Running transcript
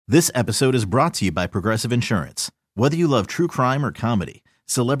This episode is brought to you by Progressive Insurance. Whether you love true crime or comedy,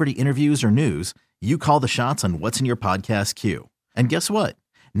 celebrity interviews or news, you call the shots on what's in your podcast queue. And guess what?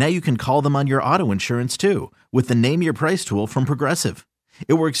 Now you can call them on your auto insurance too with the Name Your Price tool from Progressive.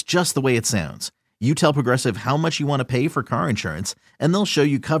 It works just the way it sounds. You tell Progressive how much you want to pay for car insurance, and they'll show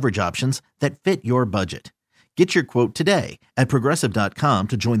you coverage options that fit your budget. Get your quote today at Progressive.com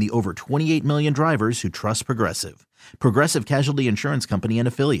to join the over 28 million drivers who trust Progressive. Progressive Casualty Insurance Company and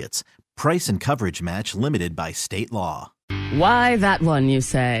Affiliates. Price and coverage match limited by state law. Why that one, you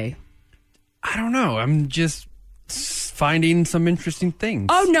say? I don't know. I'm just finding some interesting things.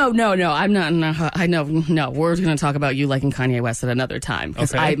 Oh, no. I'm not. No, I know. No, we're going to talk about you liking Kanye West at another time.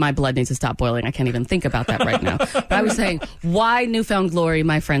 Because Okay. my blood needs to stop boiling. I can't even think about that right now. But I was saying, why Newfound Glory,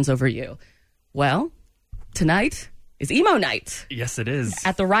 my friends, over you? Well, tonight is emo night Yes, it is.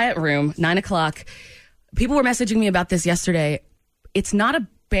 at the Riot Room, 9 o'clock. People were messaging me about this yesterday. It's not a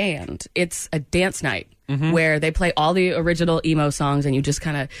band. It's a dance night where they play all the original emo songs and you just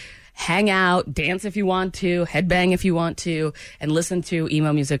kind of hang out, dance if you want to, headbang if you want to, and listen to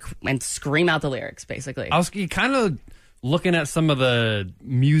emo music and scream out the lyrics, basically. I was kind of looking at some of the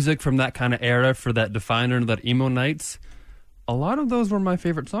music from that kind of era for that Definer and that emo nights. A lot of those were my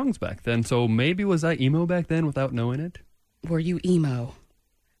favorite songs back then. So maybe was I emo back then without knowing it? Were you emo?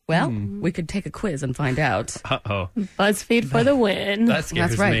 Well, we could take a quiz and find out. Uh-oh. BuzzFeed for the win. That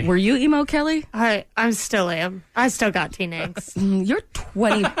scares That's right. me. Were you emo, Kelly? I still am. I still got teen angst. You're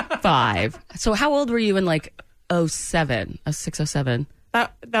 25. So how old were you in like 07, 06, 07?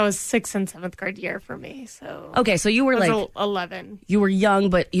 That was 6th and 7th grade year for me. So Okay, so you were I was like, 11. you were young,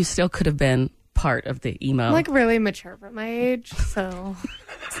 but you still could have been part of the emo. I'm like really mature for my age. So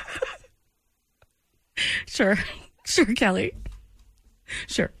Sure, Kelly.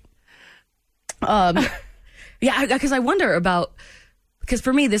 Sure. Yeah, because I wonder about, because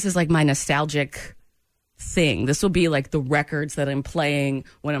for me, this is like my nostalgic thing. This will be like the records that I'm playing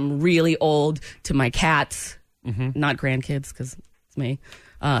when I'm really old to my cats, not grandkids, because it's me.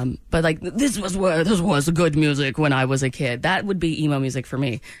 But like this was good music when I was a kid. That would be emo music for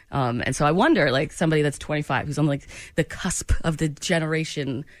me. And so I wonder, like somebody that's 25 who's on like the cusp of the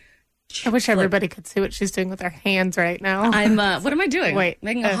generation. I wish everybody could see what she's doing with her hands right now. I'm what am I doing? Wait,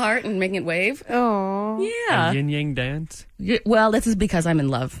 Making a heart and making it wave? Oh, Yeah. A yin yang dance? Well, this is because I'm in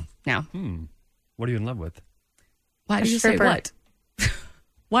love now. What are you in love with? Why A do you say stripper. what?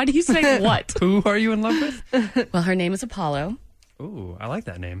 Why do you say what? Who are you in love with? Well, her name is Apollo, Ooh, I like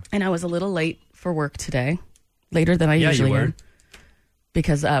that name. and I was a little late for work today, later than I Yeah, you usually were. am,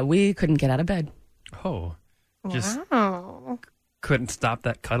 because we couldn't get out of bed. Oh, just wow. couldn't stop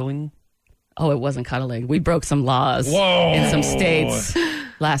that cuddling. Oh, it wasn't cuddling. We broke some laws Whoa. in some states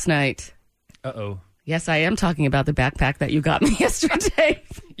last night. Uh-oh. Yes, I am talking about the backpack that you got me yesterday.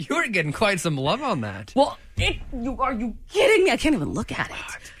 You were getting quite some love on that. Well, are you kidding me? I can't even look at it.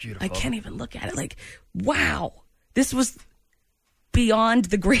 It's beautiful. I can't even look at it. Like, wow, this was beyond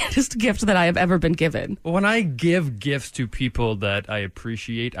the greatest gift that I have ever been given. When I give gifts to people that I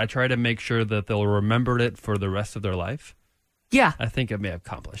appreciate, I try to make sure that they'll remember it for the rest of their life. Yeah. I think I may have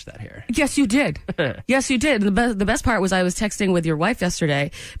accomplished that here. Yes, you did. Yes, you did. And the best part was I was texting with your wife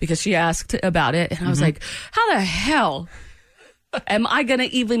yesterday because she asked about it. And I was like, how the hell am I going to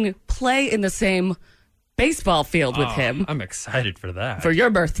even play in the same baseball field with him I'm excited for that. for your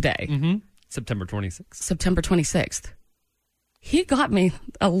birthday, September 26th. September 26th? He got me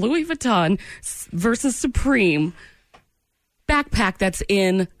a Louis Vuitton versus Supreme backpack that's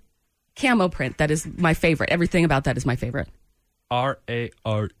in camo print. That is my favorite. Everything about that is my favorite.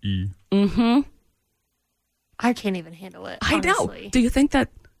 R-A-R-E. I can't even handle it. I know. honestly. Do you think that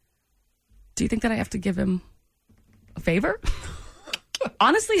I have to give him a favor?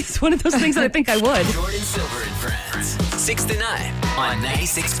 Honestly, it's one of those things that I think I would. Jordan Silver and Friends, 6 to 9 on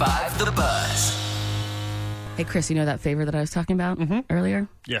 96.5 The Buzz. Hey, Chris, you know that favor that I was talking about earlier?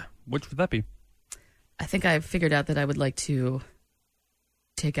 Yeah. Which would that be? I think I figured out that I would like to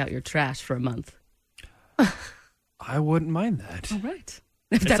take out your trash for a month. I wouldn't mind that. All right.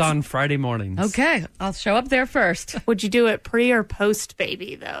 It's on Friday mornings. Okay, I'll show up there first. Would you do it pre or post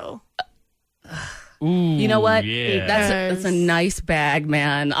baby though? Ooh, You know what? Yeah. That's a nice bag,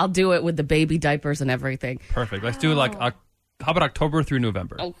 man. I'll do it with the baby diapers and everything. Perfect. Let's do it like, how about October through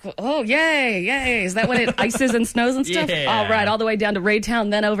November? Oh, yay. Is that when it ices and snows and stuff? Yeah. All right, all the way down to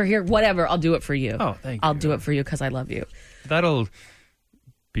Raytown, then over here. Whatever, I'll do it for you. Oh, thank I'll you. do it for you because I love you. That'll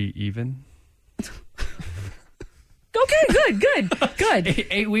be even. Okay, good.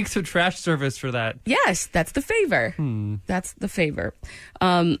 8 weeks of trash service for that. Yes, that's the favor. That's the favor.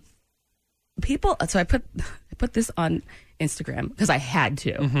 People. So I put this on Instagram because I had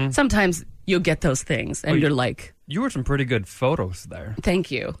to. Sometimes you'll get those things and you're like, You were some pretty good photos there.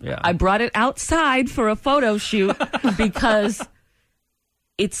 thank you. Yeah. I brought it outside for a photo shoot because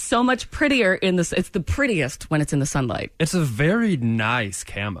it's so much prettier in this. It's the prettiest when it's in the sunlight. It's a very nice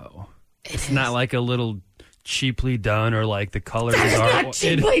camo. It's not like a little cheaply done or like the colors It's are not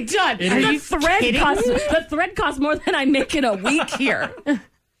cheaply done. The thread costs more than I make in a week here.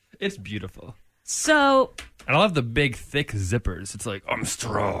 It's beautiful. So, And I love the big thick zippers. It's like, I'm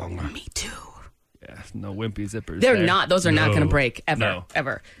strong. me too. Yeah, no wimpy zippers. They're there. not. Those are not No. going to break ever, No.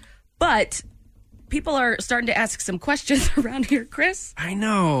 ever. But people are starting to ask some questions around here, Chris. I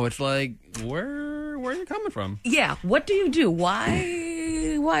know. It's like, where are you coming from? Yeah. What do you do? Why?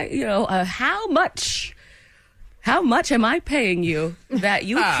 You know, how much am I paying you that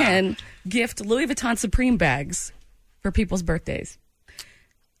you can gift Louis Vuitton Supreme bags for people's birthdays?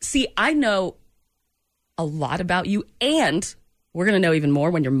 See, I know a lot about you, and we're going to know even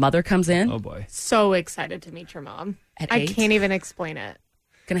more when your mother comes in. Oh, boy. So excited to meet your mom. At I 8? can't even explain it.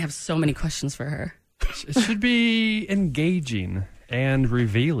 Going to have so many questions for her. It should be engaging and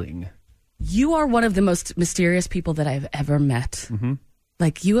revealing. You are one of the most mysterious people that I've ever met. Mm-hmm.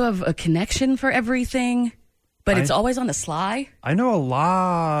 Like, you have a connection for everything, but it's always on the sly. I know a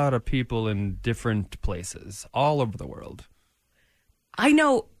lot of people in different places all over the world. I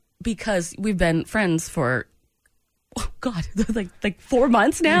know because we've been friends for, oh God, like 4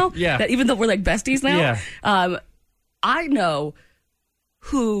 months now. Yeah. That even though we're like besties now. Yeah. I know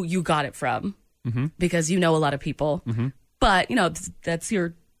who you got it from because you know a lot of people. But, you know, that's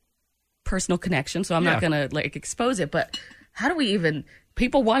your personal connection, so I'm not going to like expose it. But how do we even...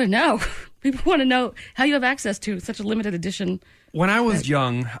 People want to know. People want to know how you have access to such a limited edition. When I was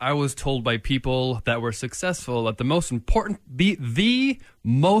young, I was told by people that were successful that the most important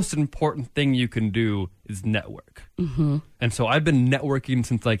thing you can do is network. Mm-hmm. And so I've been networking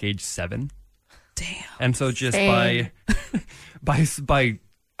since like age 7. Damn. And so just Same. by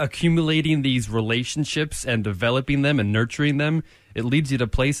accumulating these relationships and developing them and nurturing them, it leads you to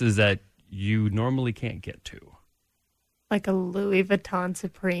places that you normally can't get to. Like a Louis Vuitton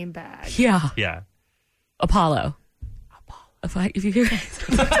Supreme bag. Yeah. Yeah. Apollo. If you hear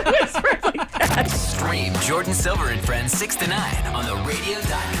whisper like that. Stream Jordan Silver and Friends 6 to 9 on the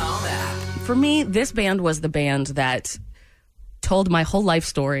radio.com app. For me, this band was the band that told my whole life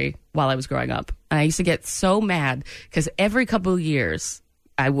story while I was growing up. And I used to get so mad because every couple of years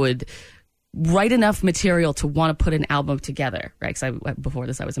I would write enough material to want to put an album together, right? Because before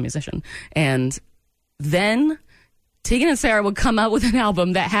this, I was a musician. And then Tegan and Sara would come out with an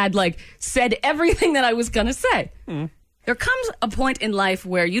album that had like said everything that I was going to say. There comes a point in life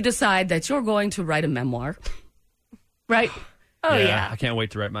where you decide that you're going to write a memoir, right? Oh, yeah. I can't wait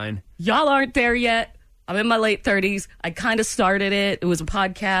to write mine. Y'all aren't there yet. I'm in my late 30s. I kind of started it. It was a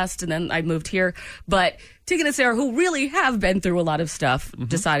podcast, and then I moved here. But Tegan and Sara, who really have been through a lot of stuff,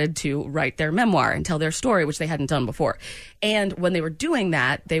 decided to write their memoir and tell their story, which they hadn't done before. And when they were doing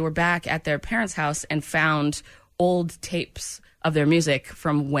that, they were back at their parents' house and found old tapes of their music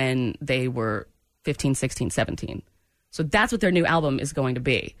from when they were 15, 16, 17. So that's what their new album is going to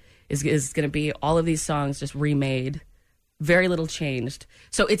be, is going to be all of these songs just remade, very little changed.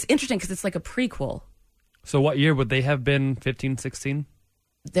 So it's interesting because it's like a prequel. So what year would they have been? 15, 16?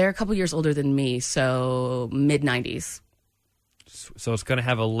 They're a couple years older than me, so mid-90s. So it's going to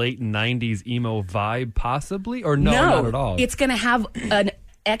have a late 90s emo vibe possibly? Or no, not at all? It's going to have an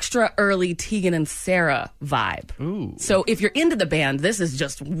extra early Tegan and Sara vibe. Ooh. So if you're into the band, this is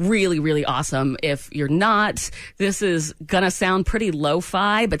just really, really awesome. If you're not, this is going to sound pretty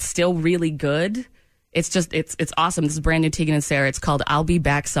lo-fi, but still really good. It's just, it's awesome. This is brand new Tegan and Sara. It's called I'll Be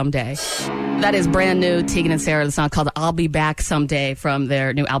Back Someday. That is brand new Tegan and Sara. The song called I'll Be Back Someday from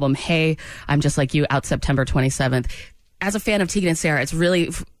their new album, Hey, I'm Just Like You, out September 27th. As a fan of Tegan and Sara, it's really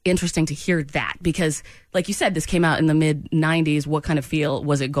interesting to hear that because, like you said, this came out in the mid-90s. What kind of feel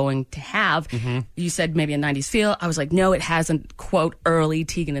was it going to have? You said maybe a 90s feel. I was like, no, it has a, quote, early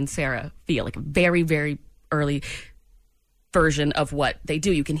Tegan and Sara feel, like a very, very early version of what they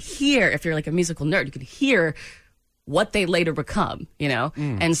do. You can hear, if you're like a musical nerd, you can hear what they later become, you know?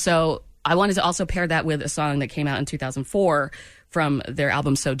 And so I wanted to also pair that with a song that came out in 2004 from their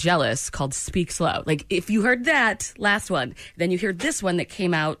album So Jealous called Speak Slow. Like, if you heard that last one, then you hear this one that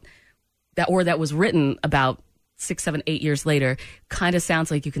came out that was written about 6, 7, 8 years later, kind of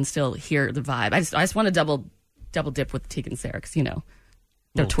sounds like you can still hear the vibe. I just want to double dip with Tegan and Sara because, you know,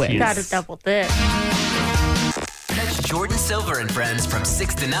 they're Little twins. tease. Got to double dip. Catch Jordan Silver and Friends from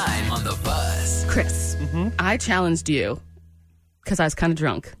 6 to 9 on The Buzz. Chris, I challenged you because I was kind of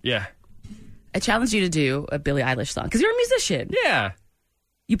drunk. Yeah. I challenge you to do a Billie Eilish song because you're a musician. Yeah.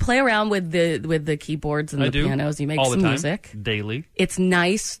 You play around with the keyboards and I the do. pianos. You make all the some time, music. daily. It's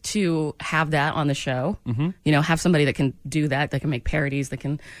nice to have that on the show. Mm-hmm. You know, have somebody that can do that can make parodies, that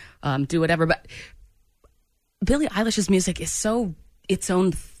can do whatever. But Billie Eilish's music is so its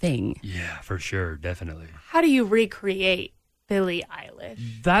own thing. Yeah, for sure, definitely. How do you recreate Billie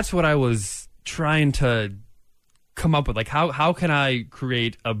Eilish? That's what I was trying to come up with. Like, how can I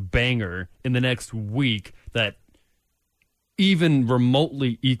create a banger in the next week that even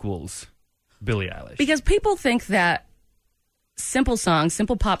remotely equals Billie Eilish? Because people think that simple songs,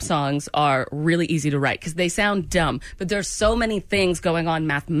 simple pop songs are really easy to write because they sound dumb. But there's so many things going on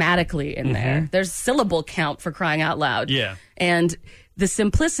mathematically in there. There's syllable count, for crying out loud. Yeah. And the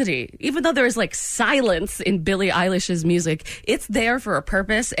simplicity, even though there is like silence in Billie Eilish's music, it's there for a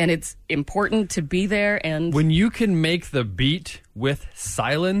purpose and it's important to be there. And When you can make the beat with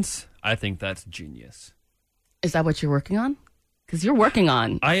silence, I think that's genius. is that what you're working on? Because you're working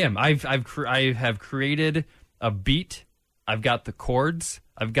on. I am. I have created a beat. I've got the chords.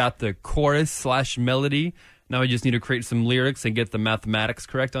 I've got the chorus / melody. Now I just need to create some lyrics and get the mathematics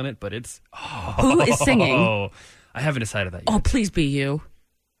correct on it. But it's Who is singing? oh, I haven't decided that yet. Oh, please be you.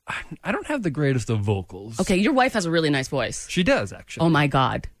 I don't have the greatest of vocals. Okay, your wife has a really nice voice. She does actually. Oh my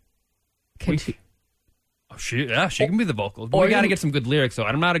God. Can she? Oh, she can be the vocals. But Or we got to you- get some good lyrics. So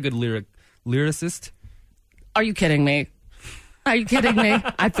I'm not a good lyricist. Are you kidding me? Are you kidding me?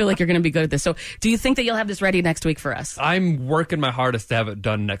 I feel like you're going to be good at this. So, do you think that you'll have this ready next week for us? I'm working my hardest to have it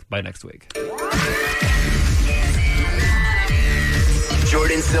done by next week.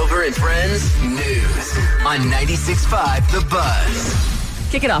 Jordan Silver and Friends News on 96.5 The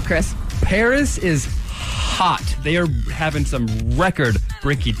Buzz. Kick it off, Chris. Paris is hot. They are having some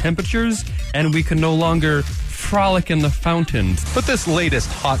record-breaking temperatures, and we can no longer frolic in the fountains. But this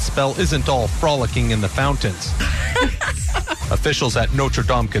latest hot spell isn't all frolicking in the fountains. Officials at Notre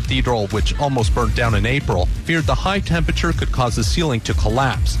Dame Cathedral, which almost burnt down in April, feared the high temperature could cause the ceiling to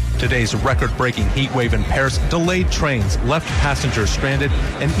collapse. Today's record-breaking heat wave in Paris delayed trains, left passengers stranded,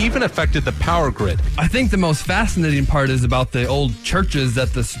 and even affected the power grid. I think the most fascinating part is about the old churches,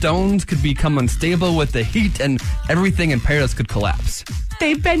 that the stones could become unstable with the heat and everything in Paris could collapse.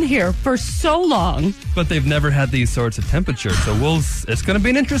 They've been here for so long. But they've never had these sorts of temperatures, so it's going to be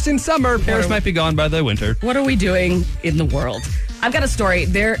an interesting summer. Paris might be gone by the winter. What are we doing in the world? I've got a story.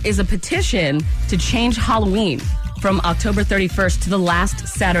 There is a petition to change Halloween from October 31st to the last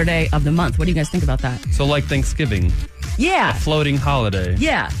Saturday of the month. What do you guys think about that? So like Thanksgiving, Yeah. floating holiday.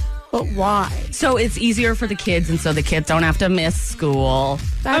 Yeah. But why? So it's easier for the kids, and so the kids don't have to miss school.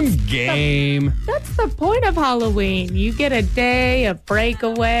 I'm game. That's the point of Halloween. You get a day, a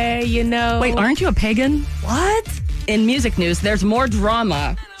breakaway, you know. Wait, aren't you a pagan? What? In music news, there's more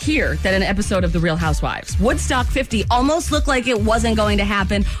drama here than an episode of The Real Housewives. Woodstock 50 almost looked like it wasn't going to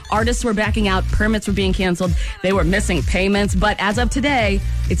happen. Artists were backing out. Permits were being canceled. They were missing payments. But as of today,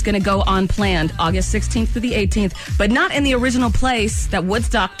 it's going to go on planned August 16th through the 18th, but not in the original place that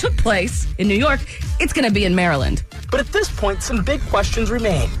Woodstock took place in New York. It's going to be in Maryland. But at this point, some big questions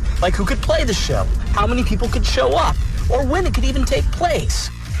remain, like who could play the show, how many people could show up, or when it could even take place.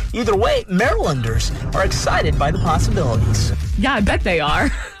 Either way, Marylanders are excited by the possibilities. Yeah, I bet they are.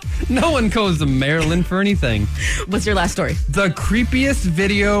 No one goes to Maryland for anything. What's your last story? The creepiest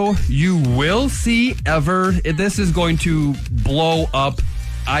video you will see ever. This is going to blow up.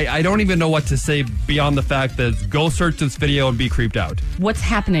 I don't even know what to say beyond the fact that go search this video and be creeped out. What's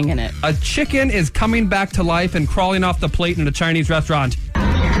happening in it? A chicken is coming back to life and crawling off the plate in a Chinese restaurant.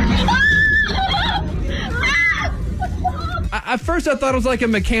 At first, I thought it was like a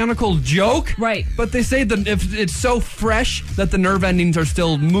mechanical joke. Right. But they say that if it's so fresh that the nerve endings are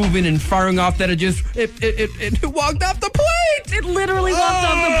still moving and firing off that it walked off the plate. It literally walked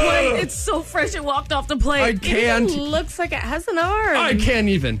off the plate. It's so fresh it walked off the plate. I can't. It looks like it has an arm. I can't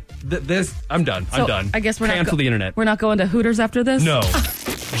even. I'm done. I'm So, done. I guess we're not Cancel the internet. We're not going to Hooters after this? No.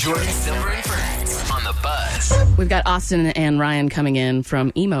 Jordan Silver and Friends on The Buzz. We've got Austin and Ryan coming in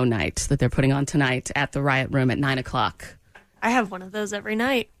from Emo Night that they're putting on tonight at the Riot Room at 9 o'clock. I have one of those every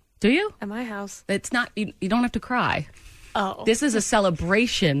night Do you? at my house. It's not, you don't have to cry. Oh. This is a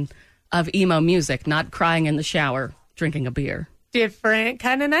celebration of emo music, not crying in the shower, drinking a beer. Different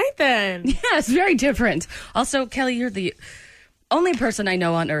kind of night then. Yeah, it's very different. Also, Kelly, you're the only person I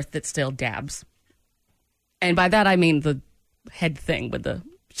know on earth that still dabs. And by that, I mean the head thing with the...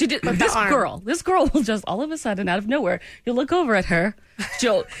 This girl will just all of a sudden, out of nowhere, you'll look over at her,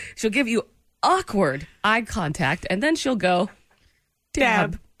 she'll give you awkward eye contact, and then she'll go,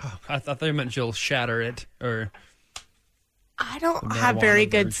 dab. Dab. I thought they meant she'll shatter it or... I don't The have marijuana very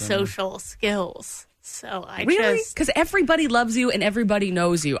good version. social skills. So I Really? just... Because everybody loves you and everybody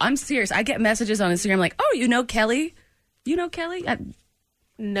knows you. I'm serious. I get messages on Instagram like, oh, you know Kelly? You know Kelly?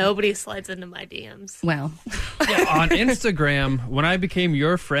 Nobody slides into my DMs. Well, Yeah, on Instagram, when I became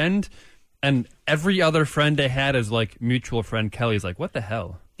your friend, and every other friend I had is like mutual friend Kelly's like, what the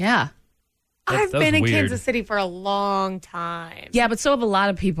hell? yeah. I've that was been in weird. Kansas City for a long time. Yeah, but so have a lot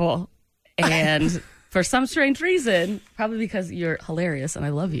of people. And for some strange reason, probably because you're hilarious and I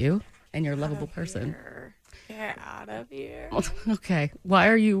love you and you're a lovable person. Get out of here. Okay. Why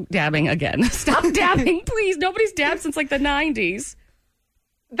are you dabbing again? Stop dabbing, please. Nobody's dabbed since like the 90s.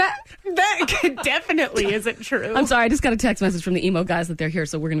 That definitely isn't true. I'm sorry. I just got a text message from the emo guys that they're here,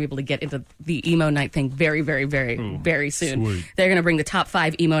 so we're going to be able to get into the emo night thing very, very, very, very soon. sweet. They're going to bring the top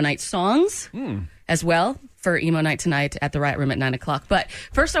 5 emo night songs as well for emo night tonight at the Riot Room at 9 o'clock. But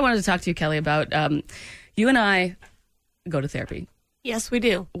first, I wanted to talk to you, Kelly, about you and I go to therapy. Yes, we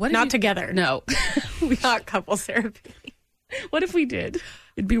do. What if Not you- together. No. Not couples therapy. What if we did?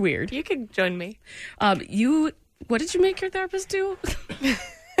 It'd be weird. You could join me. What did you make your therapist do?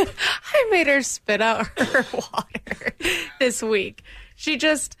 I made her spit out her water this week. She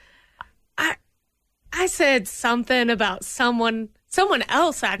just, I said something about someone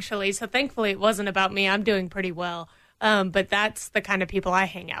else actually. So thankfully it wasn't about me. I'm doing pretty well. But that's the kind of people I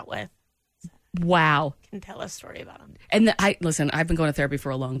hang out with. Wow. I can tell a story about them. And I've been going to therapy for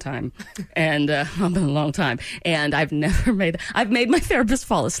a long time, and I've been a long time, and I've made my therapist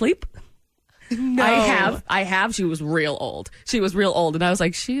fall asleep. No. I have. She was real old. And I was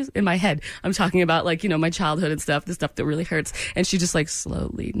like, she's in my head. I'm talking about like, my childhood and stuff, the stuff that really hurts. And she just like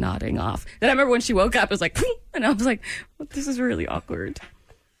slowly nodding off. Then I remember when she woke up, it was like, and I was like, well, this is really awkward.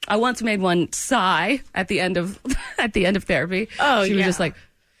 I once made one sigh at the end of therapy. Oh, she was yeah. just like,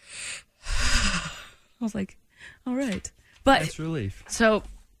 I was like, all right. But That's relief. so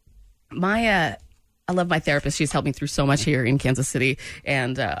I love my therapist. She's helped me through so much here in Kansas City.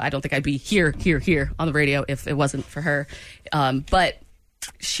 And I don't think I'd be here on the radio if it wasn't for her. But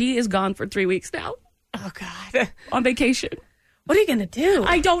she is gone for 3 weeks now Oh, God. on vacation. What are you going to do?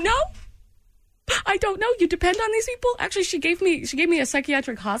 I don't know. You depend on these people. Actually, she gave me a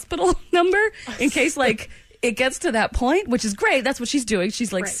psychiatric hospital number in case like it gets to that point, which is great. That's what she's doing.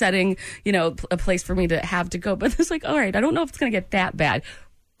 She's like Right. setting, a place for me to have to go. But it's like, all right, I don't know if it's going to get that bad.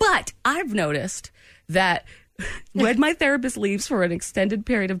 But I've noticed that when my therapist leaves for an extended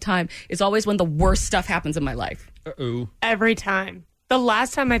period of time, it's always when the worst stuff happens in my life. Uh-oh. Every time. The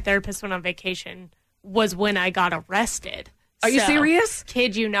last time my therapist went on vacation was when I got arrested. Are you serious?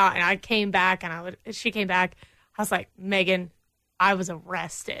 Kid you not. And I came back and she came back. I was like, Megan, I was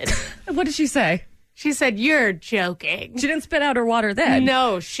arrested. What did she say? She said, you're joking. She didn't spit out her water then.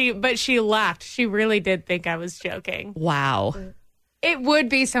 No, but she laughed. She really did think I was joking. Wow. It would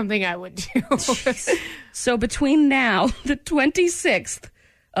be something I would do. So between now, the 26th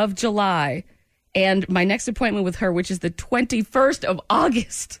of July, and my next appointment with her, which is the 21st of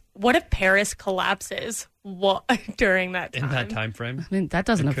August. What if Paris collapses during that time? In that time frame. I mean, that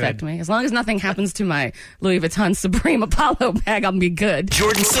doesn't It affect could. me. As long as nothing happens to my Louis Vuitton Supreme Apollo bag, I'll be good.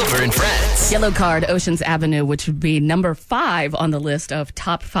 Jordan Silver and Friends. Yellow Card, Oceans Avenue, which would be number 5 on the list of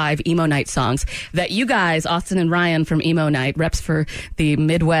top 5 emo night songs that you guys, Austin and Ryan from Emo Night, reps for the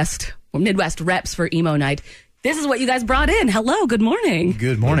Midwest reps for Emo Night. This is what you guys brought in. Hello, good morning.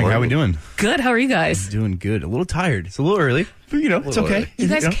 Good morning. How we doing? Good, how are you guys? Doing good. A little tired. It's a little early, but it's okay. You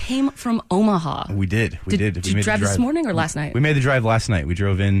guys know? came from Omaha. We did. We did. Did We you made the drive this morning or last night? We made the drive last night. We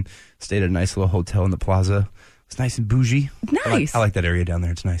drove in, stayed at a nice little hotel in the plaza. It's nice and bougie. Nice. I like that area down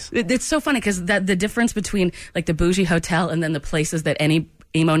there. It's nice. It's so funny because the difference between like the bougie hotel and then the places that any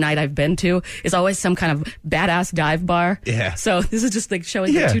emo night I've been to is always some kind of badass dive bar. Yeah. So this is just like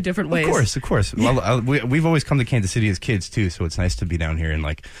showing the two different ways. Of course. Well, we've always come to Kansas City as kids too, so it's nice to be down here and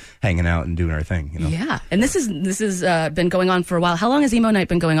like hanging out and doing our thing. Yeah. And this has been going on for a while. How long has emo night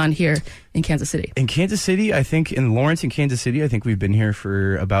been going on here in Kansas City? In Kansas City, I think in Lawrence and Kansas City, I think we've been here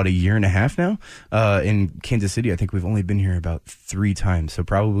for about 1.5 years now. In Kansas City, I think we've only been here about 3 times. So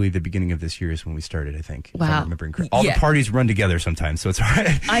probably the beginning of this year is when we started, I think. If Wow. I'm remembering correctly. All Yeah. the parties run together sometimes, so it's hard.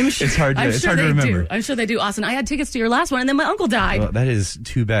 I'm sure. It's hard to remember. I'm sure they do. Austin, I had tickets to your last one, and then my uncle died. Well, that is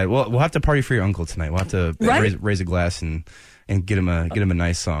too bad. Well, we'll have to party for your uncle tonight. We'll have to Right? raise a glass and get him a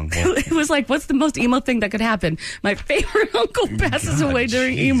nice song. Well, It was like, what's the most emo thing that could happen? My favorite uncle passes away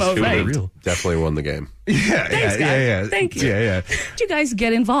during emo night. real. Definitely won the game. Yeah, Thanks, guys. yeah. Thank you. Yeah. Did you guys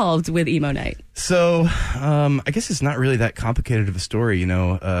get involved with emo night? So, I guess it's not really that complicated of a story.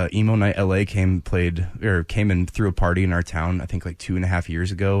 Emo Night LA came and threw a party in our town, I think like 2.5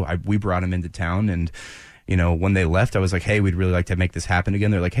 years ago. We brought him into town and, when they left, I was like, hey, we'd really like to make this happen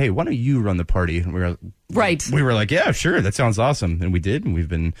again. They're like, hey, why don't you run the party? And we were like, yeah, sure, that sounds awesome. And we did, and we've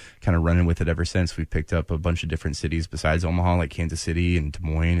been kind of running with it ever since. We've picked up a bunch of different cities besides Omaha, like Kansas City and Des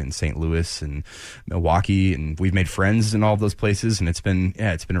Moines and St. Louis and Milwaukee, and we've made friends in all those places, and it's been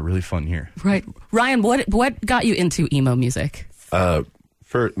a really fun year. Right. Ryan, what got you into emo music?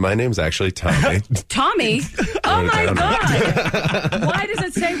 My name's actually Tommy. Tommy? Oh my God! Why does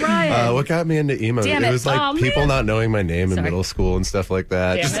it say Ryan? What got me into emo? Damn it was like people not knowing my name in Sorry. middle school and stuff like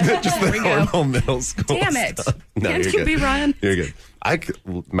that. Just the normal middle school. Damn it! Stuff. No, Can't you're you good. be Ryan? You're good.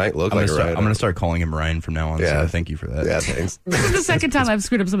 Might look like Ryan. I'm going to start calling him Ryan from now on. Yeah. So thank you for that. Yeah, thanks. This is the second time I've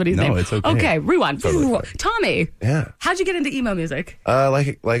screwed up somebody's name. No, it's okay. Okay, rewind. Totally Tommy. Yeah. How'd you get into emo music?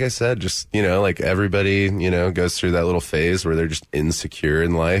 Like I said, just like everybody, goes through that little phase where they're just insecure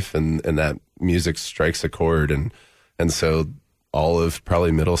in life, and that music strikes a chord, and so all of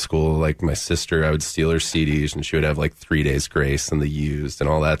probably middle school, like my sister, I would steal her CDs, and she would have like 3 Days Grace and The Used and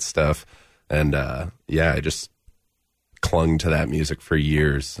all that stuff, and I just clung to that music for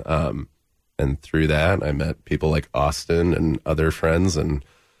years, and through that I met people like Austin and other friends, and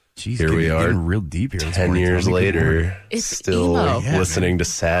Jeez, here we are, getting real deep here. 10 years later, It's still emo. listening to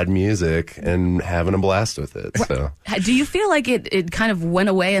sad music and having a blast with it. So, Do you feel like it kind of went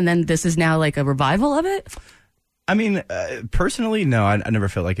away and then this is now like a revival of it? I mean, personally, no, I never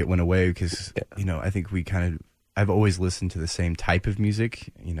felt like it went away because, I think I've always listened to the same type of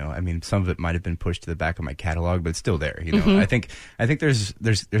music. I mean, some of it might have been pushed to the back of my catalog, but it's still there. I think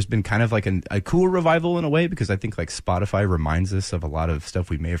there's been kind of like a cool revival in a way, because I think like Spotify reminds us of a lot of stuff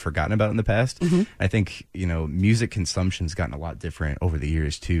we may have forgotten about in the past. I think, music consumption's gotten a lot different over the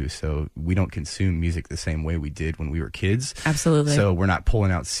years too. So we don't consume music the same way we did when we were kids. Absolutely. So we're not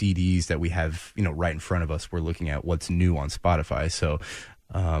pulling out CDs that we have, right in front of us. We're looking at what's new on Spotify. So,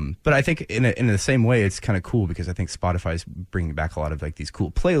 but I think in the same way, it's kind of cool because I think Spotify's bringing back a lot of like these cool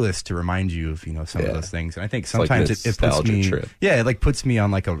playlists to remind you of, some of those things. And I think sometimes like it puts me, trip. it like puts me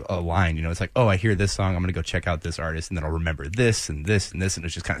on like a line, it's like, oh, I hear this song, I'm going to go check out this artist, and then I'll remember this and this and this. And it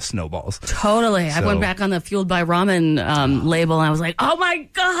just kind of snowballs. Totally. I went back on the Fueled by Ramen label, and I was like, oh my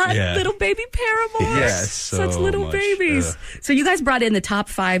God, little baby Paramore. Yes. Such little babies. So you guys brought in the top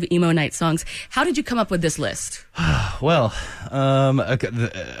 5 emo night songs. How did you come up with this list? Well,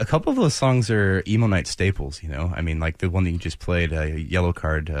 a couple of those songs are emo night staples. I mean, like the one that you just played, Yellow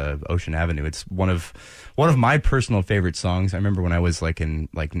Card, Ocean Avenue. It's one of my personal favorite songs. I remember when I was like in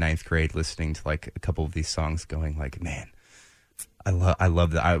like 9th grade, listening to like a couple of these songs, going like, man, I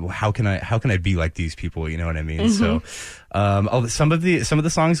love that. How can I be like these people? You know what I mean? So, some of the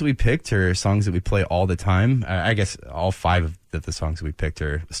songs that we picked are songs that we play all the time. I guess all 5 of the songs that we picked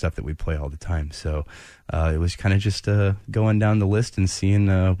are stuff that we play all the time. So, it was kind of just going down the list and seeing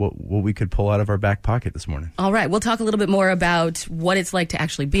what we could pull out of our back pocket this morning. All right, we'll talk a little bit more about what it's like to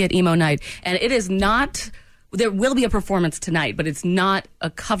actually be at emo night, and it is not. There will be a performance tonight, but it's not a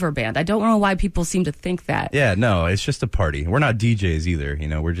cover band. I don't know why people seem to think that. Yeah, no, it's just a party. We're not DJs either.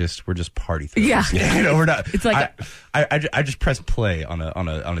 We're just party throwers. Yeah, we're not. It's like I just press play on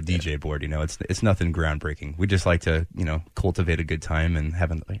a DJ board. It's nothing groundbreaking. We just like to cultivate a good time and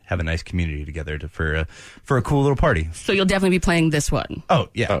have a nice community together for a cool little party. So you'll definitely be playing this one. Oh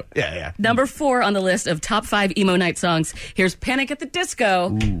yeah, yeah. Number 4 on the list of top 5 emo night songs. Here's Panic at the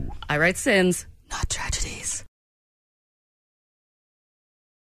Disco. Ooh. I Write Sins, Not Tragedies.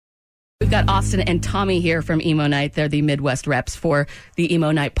 We've got Austin and Tommy here from Emo Night. They're the Midwest reps for the Emo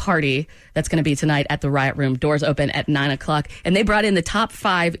Night party that's going to be tonight at the Riot Room. Doors open at 9 o'clock. And they brought in the top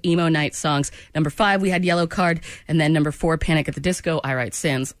 5 Emo Night songs. Number 5, we had Yellow Card. And then number 4, Panic at the Disco, I Write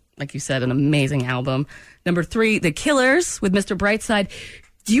Sins. Like you said, an amazing album. Number 3, The Killers with Mr. Brightside.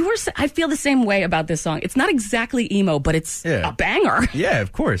 I feel the same way about this song. It's not exactly emo, but it's a banger. Yeah,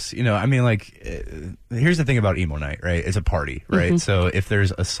 of course. I mean, like, here's the thing about Emo Night, right? It's a party, right? So if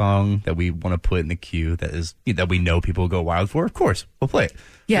there's a song that we want to put in the queue that we know people will go wild for, of course, we'll play it.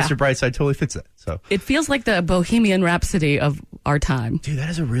 Yeah. Mr. Brightside totally fits that. So it feels like the Bohemian Rhapsody of our time. Dude, that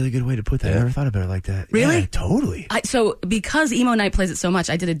is a really good way to put that. I never thought about it like that. Really? Yeah, totally. So because Emo Night plays it so much,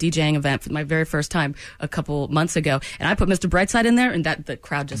 I did a DJing event for my very first time a couple months ago, and I put Mr. Brightside in there, and the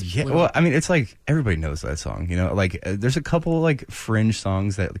crowd just blew well, up. I mean, it's like everybody knows that song, Like there's a couple like fringe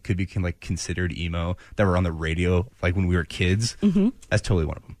songs that could be like considered emo that were on the radio like when we were kids. That's totally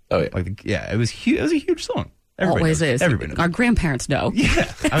one of them. Oh yeah, like it was huge. It was a huge song. Everybody Always knows. is. Everybody knows. Our grandparents know.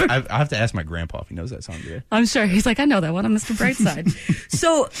 Yeah, I have to ask my grandpa if he knows that song. Yeah. I'm sure he's like, I know that one. I'm Mr. Brightside.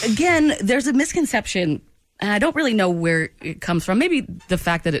 So again, there's a misconception, and I don't really know where it comes from. Maybe the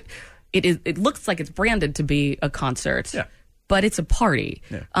fact that it looks like it's branded to be a concert. Yeah. but it's a party.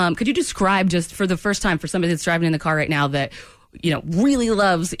 Could you describe, just for the first time, for somebody that's driving in the car right now that really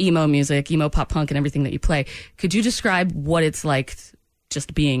loves emo music, emo pop punk and everything that you play, could you describe what it's like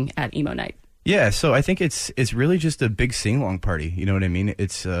just being at Emo Night? Yeah, so I think it's really just a big sing-along party. You know what I mean?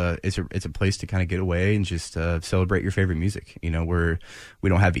 It's a place to kind of get away and just celebrate your favorite music. We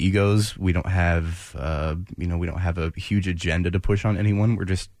don't have egos. We don't have we don't have a huge agenda to push on anyone.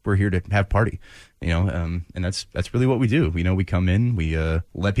 We're here to have party. And that's really what we do. We come in, we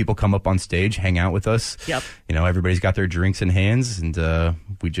let people come up on stage, hang out with us. Yep. Everybody's got their drinks in hands, and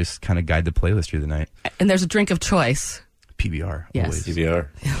we just kind kind of guide the playlist through the night. And there's a drink of choice. PBR. Yes. Always. PBR.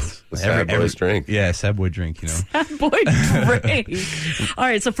 Yes. The sad boys drink. Yeah, sad boy drink, Sad boy drink. All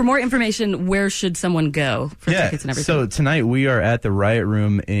right, so for more information, where should someone go for tickets and everything? So tonight we are at the Riot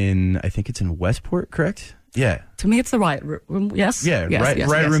Room I think it's in Westport, correct? Yeah. To me, it's the Riot Room. Yes. Yeah. Yes,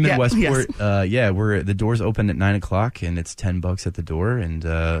 Riot Room in Westport. Yes. The doors open at 9:00 and it's $10 at the door, and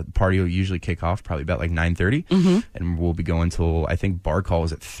the party will usually kick off probably about like 9:30, and we'll be going till, I think bar call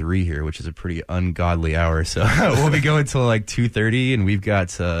is at 3 here, which is a pretty ungodly hour. So we'll be going till like 2:30, and we've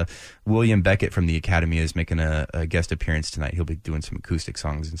got William Beckett from the Academy is making a guest appearance tonight. He'll be doing some acoustic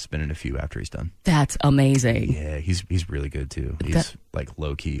songs and spinning a few after he's done. That's amazing. Yeah, he's really good too. He's like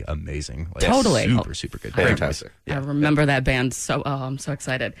low key amazing. Like, totally. Super good. Fantastic. I remember that band. So I'm so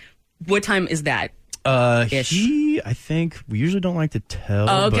excited. What time is that? Ish. I think we usually don't like to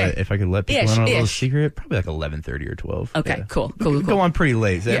tell, but if I could let people in on a little secret, probably like 11:30 or 12. Okay, yeah. Cool. Go on pretty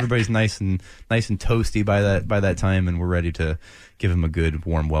late. So everybody's nice and toasty by that time, and we're ready to give him a good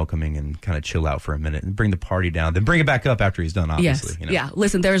warm welcoming and kind of chill out for a minute and bring the party down, then bring it back up after he's done, obviously. Yes. Yeah.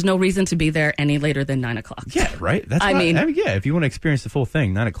 Listen, there is no reason to be there any later than 9:00. Yeah, right? If you want to experience the full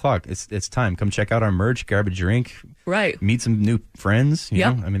thing, 9:00, it's time. Come check out our merch, grab a drink. Right. Meet some new friends. You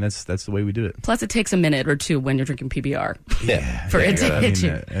know? I mean, that's the way we do it. Plus, it takes a minute or two when you're drinking PBR. Yeah. For it to hit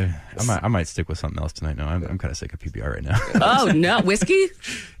you. I might stick with something else tonight. No, I'm kind of sick of PBR right now. Oh, no. Whiskey?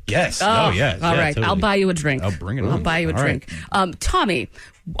 Yes. Oh, yeah. All right. Totally. I'll buy you a drink. I'll bring it on. I'll buy you a drink. Right. Tommy,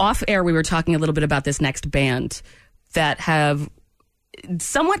 off air, we were talking a little bit about this next band that have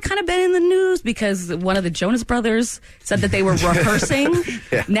somewhat kind of been in the news because one of the Jonas Brothers said that they were rehearsing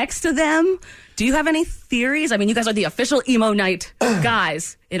next to them. Do you have any theories? I mean, you guys are the official Emo Night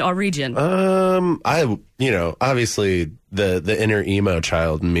guys in our region. Obviously the inner emo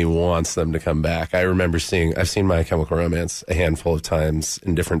child in me wants them to come back. I've seen My Chemical Romance a handful of times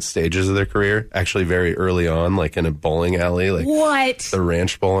in different stages of their career. Actually, very early on, like in a bowling alley, like what? The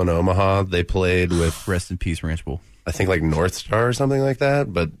Ranch Bowl in Omaha. They played with Rest in Peace Ranch Bowl. I think like North Star or something like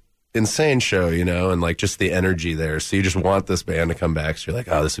that, but insane show, and like just the energy there. So you just want this band to come back. So you're like,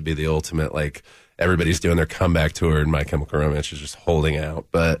 oh, this would be the ultimate, like everybody's doing their comeback tour and My Chemical Romance is just holding out.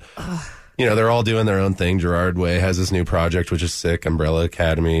 But, they're all doing their own thing. Gerard Way has this new project, which is sick. Umbrella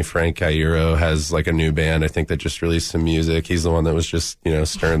Academy. Frank Cairo has like a new band, I think, that just released some music. He's the one that was just,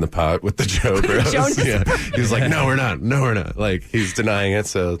 stirring the pot with the Joe Bros. He was like, no, we're not. Like, he's denying it.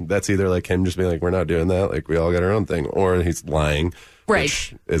 So that's either like him just being like, we're not doing that. Like, we all got our own thing. Or he's lying. Right.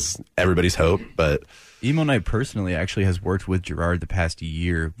 Which is everybody's hope, but Emo Night personally actually has worked with Gerard the past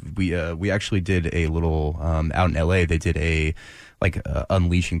year. We actually did a little out in LA. They did a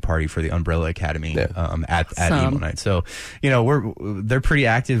unleashing party for the Umbrella Academy at Emo Night. So they're pretty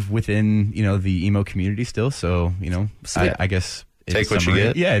active within the emo community still. So I guess. Take what you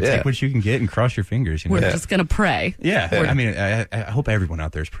get. Yeah, take what you can get and cross your fingers. We're just going to pray. Yeah. I mean, I hope everyone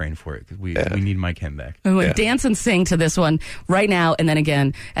out there is praying for it because we need Mike Hem back. We would dance and sing to this one right now and then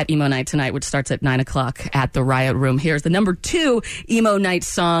again at Emo Night tonight, which starts at 9:00 at the Riot Room. Here's the number 2 Emo Night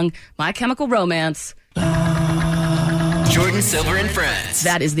song, My Chemical Romance. Jordan Silver and Friends.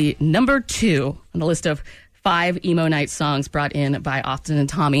 That is the number 2 on the list of 5 Emo Night songs brought in by Austin and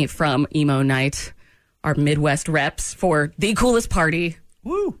Tommy from Emo Night. Our Midwest reps for the coolest party,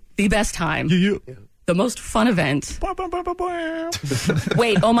 the best time, the most fun event.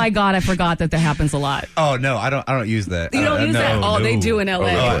 Wait, oh my God, I forgot that happens a lot. Oh no, I don't use that. You don't use that? Oh, they do in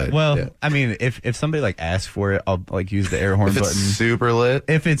LA. I mean, if somebody like asks for it, I'll like use the air horn button. If it's super lit,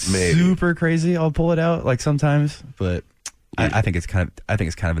 if it's super crazy, I'll pull it out like sometimes. But I think it's kind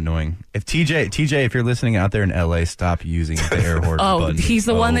of annoying. If TJ, if you're listening out there in LA, stop using the air horn button. He's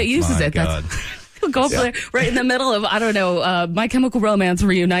the one that uses it. God. He'll go up there right in the middle of, I don't know, My Chemical Romance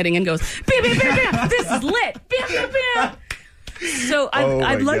reuniting and goes, bam, bam, bam, bam, this is lit, bam, bam, bam. So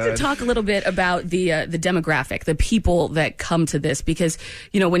I'd like to talk a little bit about the demographic, the people that come to this, because,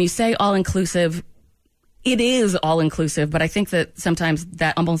 when you say all-inclusive, it is all-inclusive, but I think that sometimes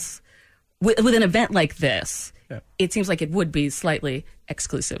that almost, with an event like this, it seems like it would be slightly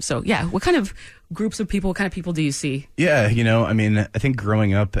exclusive. So yeah, what kind of groups of people, what kind of people do you see? Yeah, I mean, I think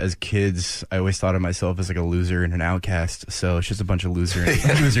growing up as kids, I always thought of myself as like a loser and an outcast. So it's just a bunch of loser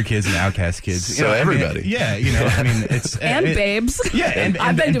kids and outcast kids. So everybody. I mean, it's and babes. Yeah, and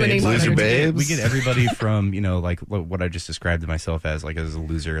I've been doing babes. Loser babes. We get everybody from like what I just described to myself as like as a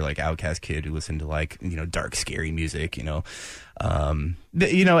loser, like outcast kid who listened to like dark, scary music. I mean,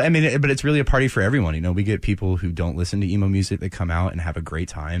 but it's really a party for everyone. We get people who don't listen to emo music that come out and have a great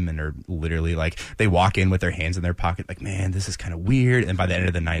time and are literally like, they walk in with their hands in their pocket, like, man, this is kind of weird. And by the end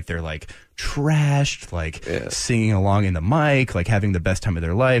of the night, they're like trashed, like singing along in the mic, like having the best time of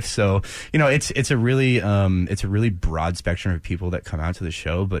their life. So, it's a really broad spectrum of people that come out to the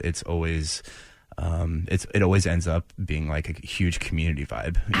show, but it's always, it always ends up being like a huge community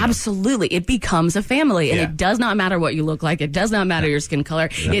vibe. Absolutely. It becomes a family, and it does not matter what you look like. It does not matter your skin color.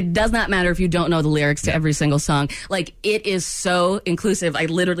 It does not matter if you don't know the lyrics to every single song. Like, it is so inclusive. I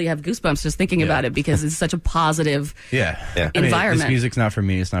literally have goosebumps just thinking about it because it's such a positive environment. I mean, this music's not for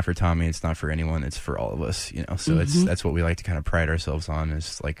me. It's not for Tommy. It's not for anyone. It's for all of us, So that's what we like to kind of pride ourselves on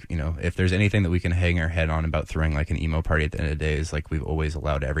is like, if there's anything that we can hang our head on about throwing like an emo party at the end of the day is like we've always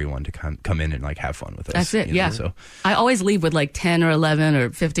allowed everyone to come in and like have fun with us. That's it, So I always leave with like 10 or 11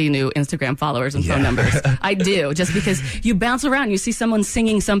 or 50 new Instagram followers and phone numbers. I do, just because you bounce around, you see someone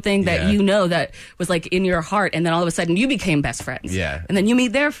singing something that that was like in your heart, and then all of a sudden you became best friends. Yeah. And then you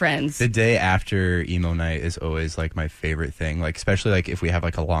meet their friends. The day after emo night is always like my favorite thing. Like, especially like if we have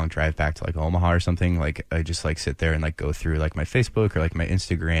like a long drive back to like Omaha or something, like I just like sit there and like go through like my Facebook or like my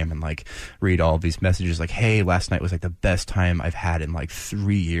Instagram and like read all of these messages like, hey, last night was like the best time I've had in like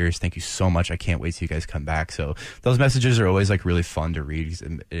 3 years. Thank you so much. I can't wait till you guys come back. So those messages are always like really fun to read.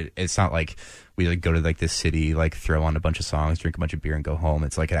 It's not like we like go to like this city, like throw on a bunch of songs, drink a bunch of beer and go home.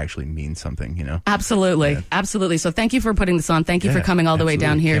 It's like it actually means something, Absolutely. Absolutely. So thank you for putting this on. Thank you for coming all the way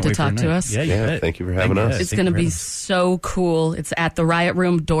down here to talk to us. Yeah, thank you for having us. It's going to be so cool. It's at the Riot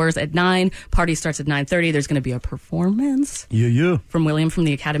Room, doors at 9. Party starts at 9:30. There's going to be a performance. From William from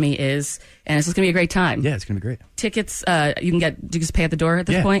the Academy and it's just going to be a great time. Yeah, it's going to be great. Tickets, you just pay at the door at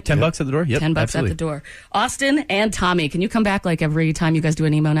this point? $10 at the door. Yep, $10 absolutely. at the door. Austin and Tommy, can you come back like every time you guys do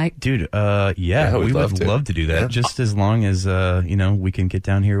an emo night? Dude, we would love to do that. Just as long as we can get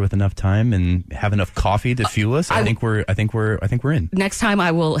down here with enough time and have enough coffee to fuel us. I think we're in. Next time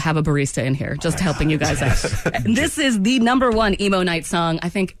I will have a barista in here just helping you guys out. This is the #1 emo night song. I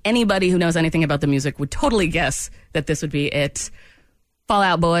think anybody who knows anything about the music would totally guess that this would be it. Fall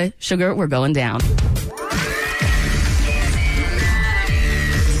Out Boy, Sugar, we're going down.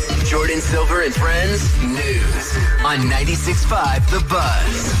 Jordan Silver and Friends News on 96.5 The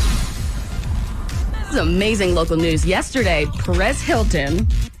Buzz. This is amazing local news. Yesterday, Perez Hilton,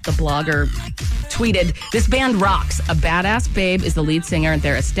 the blogger, tweeted, "This band rocks. A badass babe is the lead singer.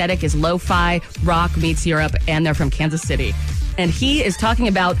 Their aesthetic is lo-fi, rock meets Europe, and they're from Kansas City." And he is talking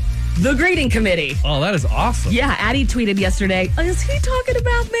about the greeting committee. Oh, that is awesome. Yeah, Addie tweeted yesterday, "Is he talking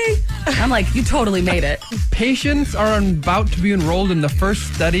about me?" I'm like, you totally made it. Patients are about to be enrolled in the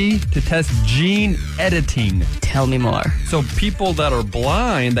first study to test gene editing. Tell me more. So people that are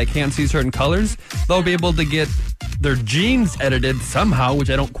blind, that can't see certain colors, they'll be able to get their genes edited somehow, which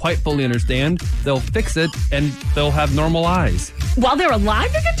I don't quite fully understand. They'll fix it, and they'll have normal eyes. While they're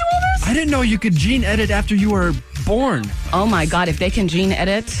alive, they can do all this? I didn't know you could gene edit after you were born. Oh my God, if they can gene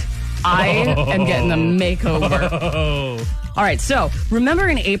edit, I am getting a makeover. All right, so remember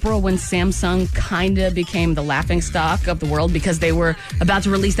in April when Samsung kind of became the laughingstock of the world because they were about to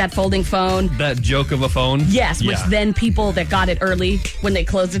release that folding phone? That joke of a phone? Yes, which then people that got it early, when they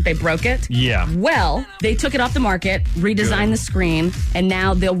closed it, they broke it. Yeah. Well, they took it off the market, redesigned the screen, and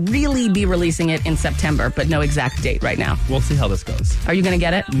now they'll really be releasing it in September, but no exact date right now. We'll see how this goes. Are you going to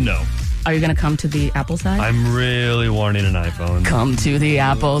get it? No. Are you going to come to the Apple side? I'm really wanting an iPhone. Come to the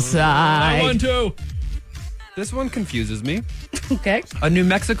Apple side. I want to. This one confuses me. Okay. A New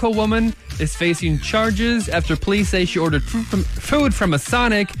Mexico woman is facing charges after police say she ordered food from a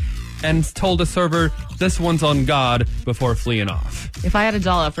Sonic and told a server, "This one's on God," before fleeing off. If I had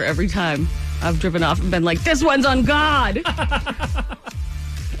 $1 for every time I've driven off and been like, "This one's on God."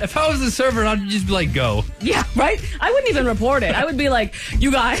 If I was the server, I'd just be like, "Go." Yeah, right? I wouldn't even report it. I would be like,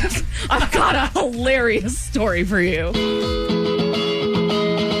 "You guys, I've got a hilarious story for you."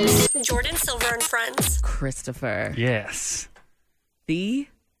 Jordan Silver and Friends. Christopher. Yes. The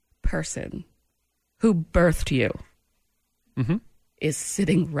person who birthed you is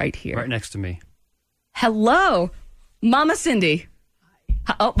sitting right here. Right next to me. Hello, Mama Cindy.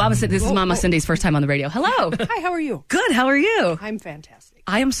 Oh, Mama Cindy. This is Mama Cindy's first time on the radio. Hello. Hi, how are you? Good. How are you? I'm fantastic.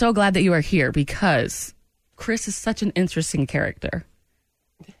 I am so glad that you are here because Chris is such an interesting character.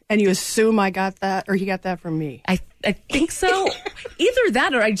 And you assume I got that, or he got that from me. I think so. Either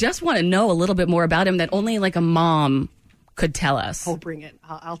that, or I just want to know a little bit more about him that only like a mom could tell us. Oh, bring it.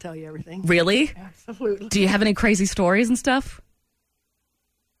 I'll tell you everything. Really? Absolutely. Do you have any crazy stories and stuff?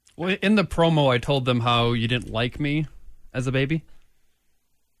 Well, in the promo, I told them how you didn't like me as a baby.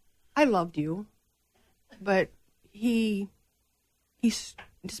 I loved you, but he's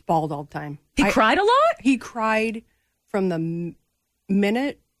just bawled all the time. He cried a lot? He cried from the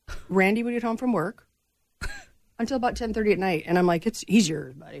minute Randy would get home from work until about 10:30 at night. And I'm like, he's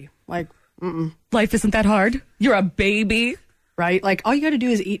yours, buddy. Like, Life isn't that hard. You're a baby. Right? Like, all you got to do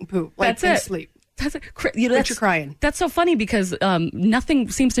is eat and poop. Like, That's and it. sleep. That's it. But you're crying. That's so funny because nothing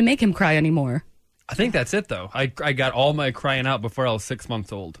seems to make him cry anymore. I think that's it, though. I got all my crying out before I was 6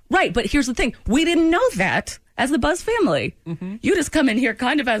 months old. Right, but here's the thing. We didn't know that as the Buzz family. You just come in here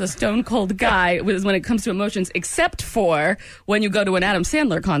kind of as a stone cold guy when it comes to emotions, except for when you go to an Adam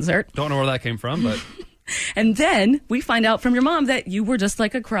Sandler concert. Don't know where that came from, but... And then we find out from your mom that you were just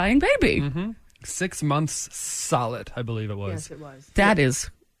like a crying baby. 6 months solid, I believe it was. Yes, it was. That is...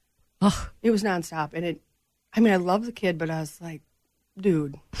 It was nonstop. And I love the kid, but I was like,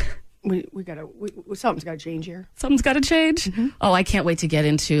 dude... something's got to change here. Something's got to change? Oh, I can't wait to get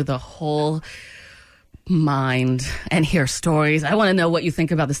into the whole mind and hear stories. I want to know what you think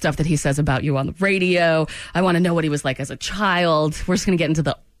about the stuff that he says about you on the radio. I want to know what he was like as a child. We're just going to get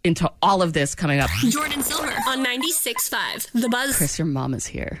into all of this coming up. Jordan Silver on 96.5 The Buzz. Chris, your mom is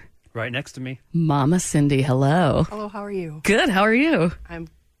here. Right next to me. Mama Cindy, hello. Hello, how are you? Good, how are you? I'm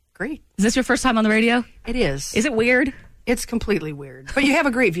great. Is this your first time on the radio? It is. Is it weird? It's completely weird. But you have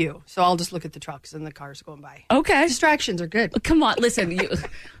a great view, so I'll just look at the trucks and the cars going by. Okay. Distractions are good. Come on, listen.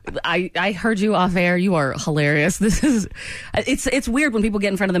 I heard you off air. You are hilarious. It's weird when people get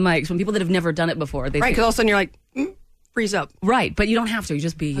in front of the mics, when people that have never done it before. Right, because all of a sudden you're like, freeze up. Right, but you don't have to. You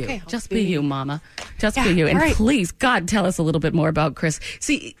just be you. Okay, just be you, Mama. Just Yeah, be you. And all right. please, God, tell us a little bit more about Chris.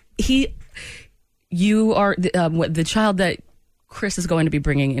 See, you are the child that Chris is going to be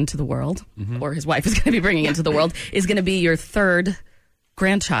bringing into the world, or his wife is going to be bringing into the world, is going to be your third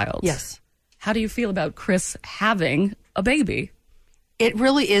grandchild. Yes. How do you feel about Chris having a baby? It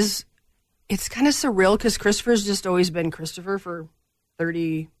really is. It's kind of surreal because Christopher's just always been Christopher for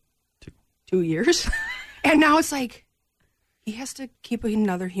 32 years. And now it's like he has to keep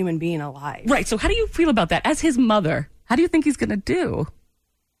another human being alive. Right. So how do you feel about that? As his mother, how do you think he's going to do?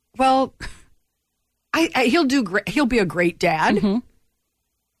 Well, he'll do great. He'll be a great dad.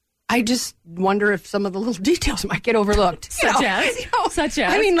 I just wonder if some of the little details might get overlooked. Such as?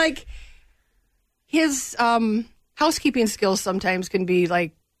 I mean, like, his housekeeping skills sometimes can be,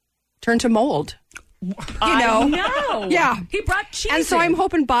 like, turned to mold. I know. Yeah. He brought cheese And so in. I'm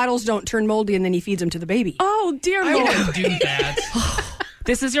hoping bottles don't turn moldy and then he feeds them to the baby. Oh, dear Lord. Don't do that.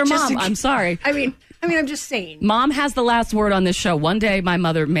 This is your mom. I'm sorry. I mean, I'm just saying. Mom has the last word on this show. One day my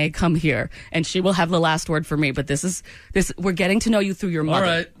mother may come here and she will have the last word for me, but this we're getting to know you through your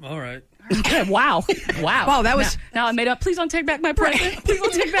mother. All right. Wow. Wow, that was... Now I made up. Please don't take back my present. Please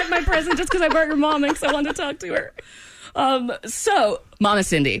don't take back my present just because I brought your mom and because I wanted to talk to her. So, Mama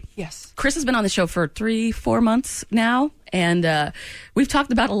Cindy. Yes. Chris has been on the show for 3-4 months now, and we've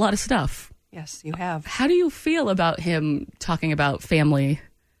talked about a lot of stuff. Yes, you have. How do you feel about him talking about family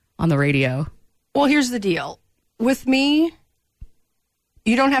on the radio? Well, here's the deal. With me,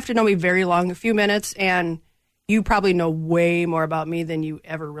 you don't have to know me very long, a few minutes, and you probably know way more about me than you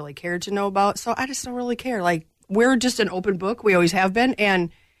ever really cared to know about. So I just don't really care. Like, we're just an open book. We always have been.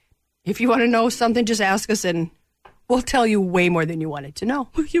 And if you want to know something, just ask us and we'll tell you way more than you wanted to know.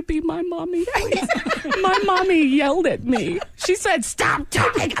 Will you be my mommy? My mommy yelled at me. She said, "Stop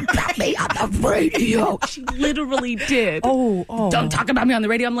talking about me on the radio." She literally did. Oh. Don't talk about me on the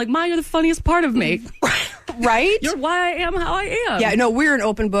radio. I'm like, Ma, you're the funniest part of me. Right? You're why I am how I am. Yeah, no, we're an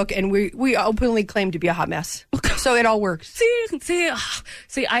open book, and we openly claim to be a hot mess. So it all works.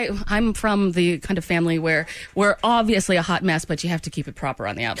 See, I'm from the kind of family where we're obviously a hot mess, but you have to keep it proper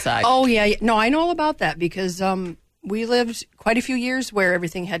on the outside. Oh, yeah. No, I know all about that because we lived quite a few years where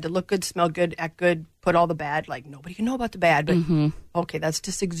everything had to look good, smell good, act good, put all the bad. Like, nobody can know about the bad. But, okay, that's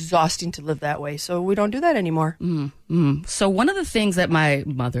just exhausting to live that way. So we don't do that anymore. So one of the things that my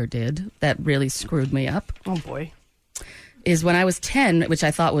mother did that really screwed me up. Oh, boy. Is when I was 10, which I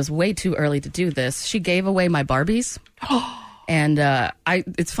thought was way too early to do this, she gave away my Barbies. And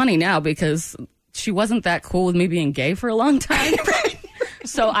it's funny now because she wasn't that cool with me being gay for a long time.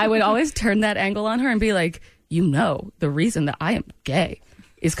 So I would always turn that angle on her and be like, you know, the reason that I am gay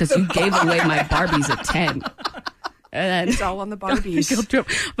is because you gave away my Barbies at 10. And It's all on the Barbies. Guilt trip.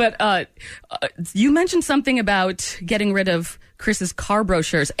 But you mentioned something about getting rid of Chris's car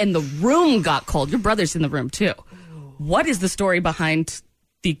brochures, and the room got cold. Your brother's in the room, too. What is the story behind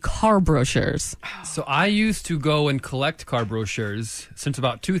the car brochures? So I used to go and collect car brochures since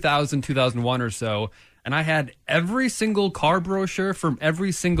about 2000, 2001 or so. And I had every single car brochure from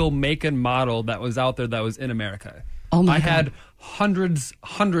every single make and model that was out there that was in America. Oh my I God. had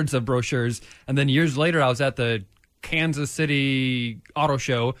hundreds of brochures. And then years later, I was at the Kansas City Auto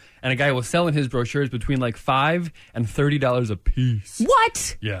Show, and a guy was selling his brochures between like $5 and $30 a piece.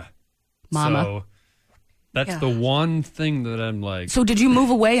 What? Yeah. Mama. So that's Yeah. the one thing that I'm like. So did you move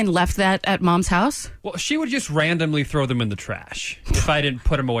away and left that at Mom's house? Well, she would just randomly throw them in the trash if I didn't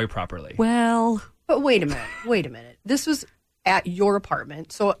put them away properly. Well, But wait a minute. This was at your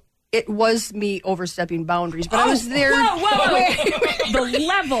apartment, so it was me overstepping boundaries. But I was there. Whoa. Wait. The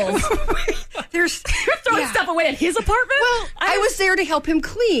levels. There's You're throwing stuff away at his apartment? Well, I was there to help him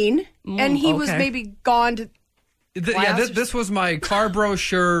clean, and he was okay. maybe gone to. This was my car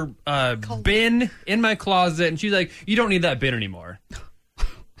brochure bin in my closet, and she's like, "You don't need that bin anymore."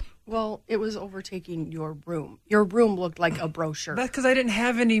 Well, it was overtaking your room. Your room looked like a brochure. That's because I didn't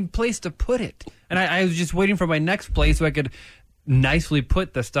have any place to put it, and I was just waiting for my next place so I could nicely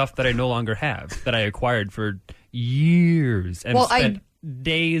put the stuff that I no longer have that I acquired for years and spent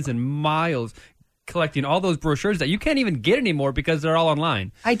days and miles collecting all those brochures that you can't even get anymore because they're all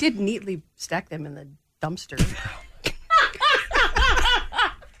online. I did neatly stack them in the dumpster.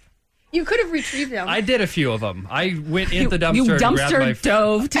 You could have retrieved them. I did a few of them. I went in the dumpster. You and grabbed my dumpster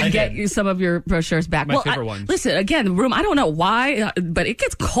dove to I get did. you some of your brochures back. My favorite ones. Listen, again, the room, I don't know why, but it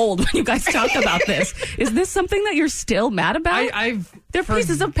gets cold when you guys talk about this. Is this something that you're still mad about? They're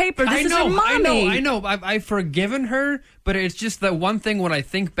pieces of paper. This is your mommy. I know. I've forgiven her, but it's just that one thing when I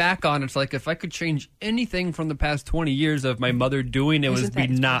think back on, it's like if I could change anything from the past 20 years of my mother doing, it was be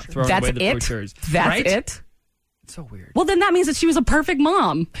not throwing That's away the it? brochures. That's right? it? It's so weird. Well, then that means that she was a perfect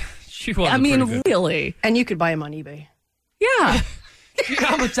mom. She was. I mean, really. And you could buy them on eBay. Yeah. You know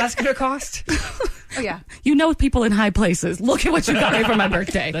how much that's going to cost? Oh, yeah. You know people in high places. Look at what you got me for my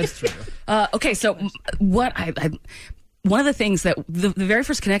birthday. That's true. Okay, so what one of the things that the very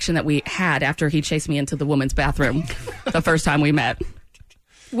first connection that we had after he chased me into the woman's bathroom the first time we met,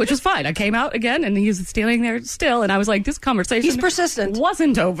 which was fine. I came out again and he was standing there still, and I was like, this conversation He's persistent.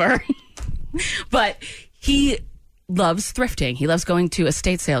 wasn't over. But he loves thrifting. He loves going to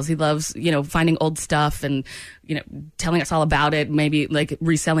estate sales. He loves, finding old stuff and, telling us all about it, maybe like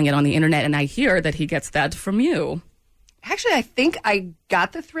reselling it on the internet. And I hear that he gets that from you. Actually, I think I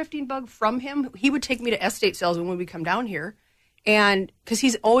got the thrifting bug from him. He would take me to estate sales when we would come down here. And because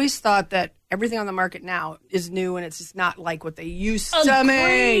he's always thought that everything on the market now is new and it's just not like what they used to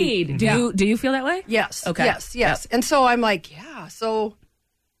make. Agreed. Do you feel that way? Yes. Okay. Yes. Yep. And so I'm like, yeah. So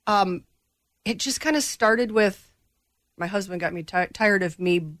it just kind of started with my husband got me tired of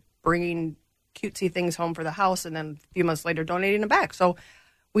me bringing cutesy things home for the house and then a few months later donating them back. So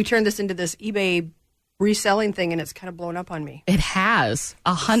we turned this into this eBay reselling thing, and it's kind of blown up on me. It has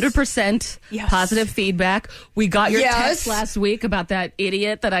 100% Yes. positive feedback. We got your Yes. text last week about that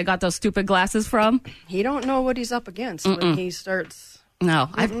idiot that I got those stupid glasses from. He don't know what he's up against when he starts. No,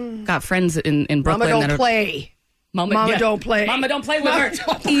 I've got friends in Brooklyn Mama that don't are play. Mama don't play. Mama don't play with her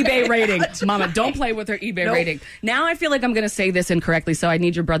eBay rating. Mama don't play with her eBay rating. Now I feel like I'm going to say this incorrectly, so I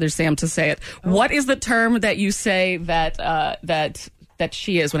need your brother Sam to say it. Oh. What is the term that you say that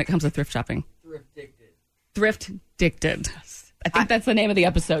she is when it comes to thrift shopping? Thrift-dicted. I think that's the name of the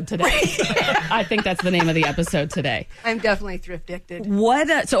episode today. I think that's the name of the episode today. I'm definitely thrift-dicted.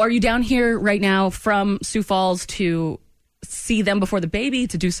 What? So are you down here right now from Sioux Falls to see them before the baby,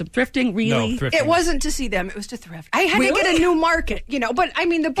 to do some thrifting? Really? No, thrifting. It wasn't to see them. It was to thrift. I had to get a new market, But, I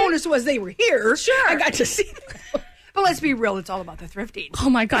mean, the bonus was they were here. Sure. I got to see them. But let's be real. It's all about the thrifting. Oh,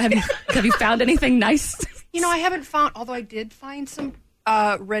 my God. Have you found anything nice? I haven't found, although I did find some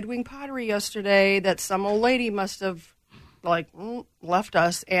Red Wing pottery yesterday that some old lady must have, left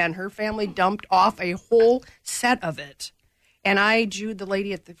us, and her family dumped off a whole set of it. And I Jewed the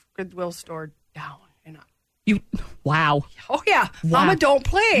lady at the Goodwill store down. Wow. Oh, yeah. Wow. Mama don't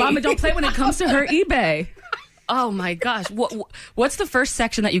play. Mama don't play when it comes to her eBay. Oh, my gosh. What's the first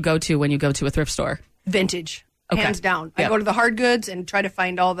section that you go to when you go to a thrift store? Vintage. Okay. Hands down. Yep. I go to the hard goods and try to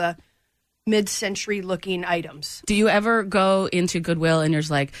find all the mid-century looking items. Do you ever go into Goodwill and you're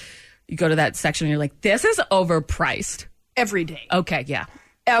just like, you go to that section and you're like, this is overpriced? Every day. Okay, yeah.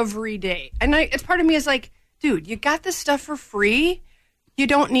 Every day. And it's part of me is like, dude, you got this stuff for free. You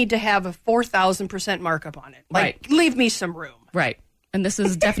don't need to have a 4,000% markup on it. Right. Leave me some room. Right. And this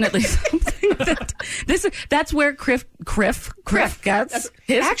is definitely something that's where Criff gets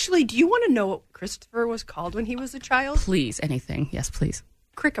his. Actually, do you want to know what Christopher was called when he was a child? Please, anything. Yes, please.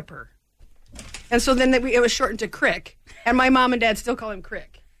 Crickaper. And so then it was shortened to Crick. And my mom and dad still call him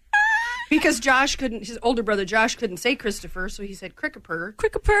Crick. Because his older brother Josh couldn't say Christopher, so he said Crickaper.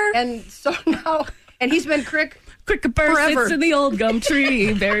 Crickaper. And so now, and he's been Crickaper forever. sits in the old gum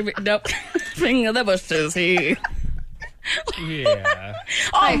tree. Nope. Ring of the bushes, he. Yeah.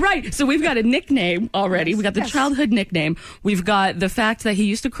 All right. So we've got a nickname already. We got the childhood nickname. We've got the fact that he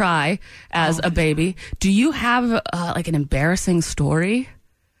used to cry as a baby. Do you have like an embarrassing story?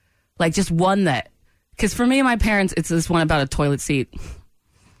 Like just one that, because for me and my parents, it's this one about a toilet seat.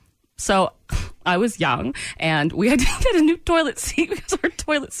 So I was young and we had to get a new toilet seat because our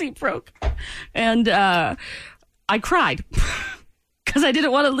toilet seat broke. And I cried because I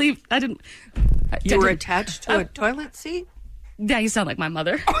didn't want to leave. You were attached to a toilet seat? Yeah, you sound like my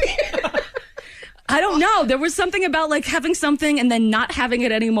mother. I don't know. There was something about like having something and then not having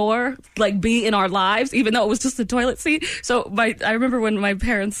it anymore, like be in our lives, even though it was just a toilet seat. So I remember when my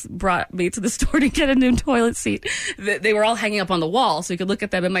parents brought me to the store to get a new toilet seat, they were all hanging up on the wall so you could look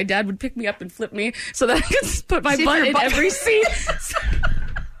at them, and my dad would pick me up and flip me so that I could put my butt in every seat.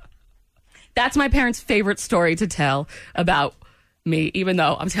 That's my parents' favorite story to tell about me, even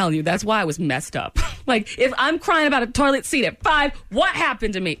though I'm telling you, that's why I was messed up. Like, if I'm crying about a toilet seat at 5, what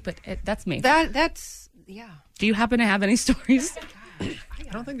happened to me? But that's me. That's. Do you happen to have any stories? I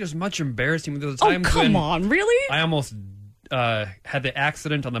don't think there's much embarrassing. There's times come on, really? I almost had the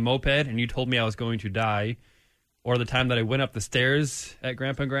accident on the moped, and you told me I was going to die. Or the time that I went up the stairs at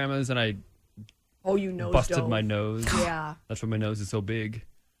Grandpa and Grandma's, and I busted my nose. Yeah. That's why my nose is so big.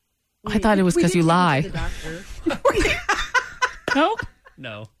 I thought it was because you lie.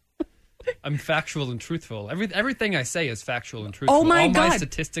 No. I'm factual and truthful. Everything I say is factual and truthful. Oh my God. All my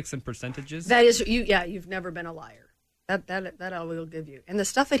statistics and percentages. That is you. Yeah, you've never been a liar. That I will give you. And the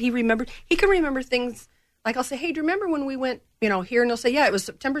stuff that he remembered, he can remember things. Like I'll say, hey, do you remember when we went, here? And he'll say, yeah, it was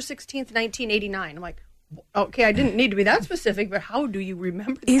September 16th, 1989. I'm like, okay, I didn't need to be that specific, but how do you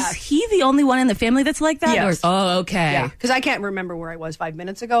remember that? Is he the only one in the family that's like that? Yes. Okay. Yeah, because I can't remember where I was 5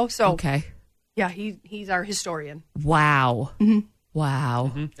 minutes ago. So okay. Yeah, he's our historian. Wow. Mm-hmm.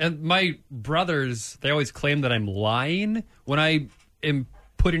 Wow. Mm-hmm. And my brothers, they always claim that I'm lying when I am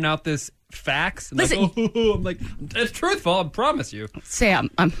putting out this facts. And listen, I'm like, it's truthful, I promise you. Sam,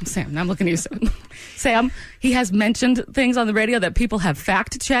 I'm looking at you. Sam, he has mentioned things on the radio that people have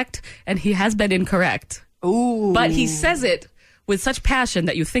fact-checked, and he has been incorrect. Ooh. But he says it with such passion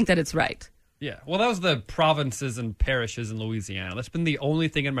that you think that it's right. Yeah, well, that was the provinces and parishes in Louisiana. That's been the only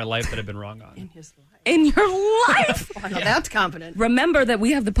thing in my life that I've been wrong on. In his life. In your life? Wow, that's confident. Remember that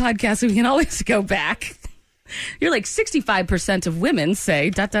we have the podcast, so we can always go back. You're like 65% of women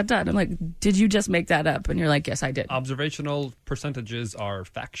say ... I'm like, did you just make that up? And you're like, yes, I did. Observational percentages are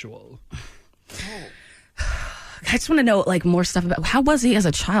factual. I just want to know like more stuff about how was he as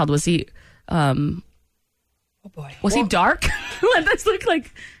a child? Was he oh boy. Was he dark? Let's look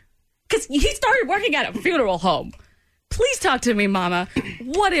like, because he started working at a funeral home. Please talk to me, Mama.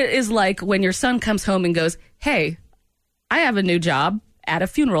 What it is like when your son comes home and goes, hey, I have a new job at a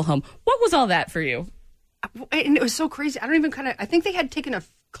funeral home. What was all that for you? And it was so crazy. I think they had taken a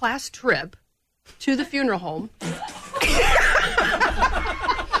class trip to the funeral home.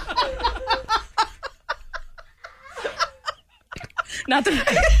 Not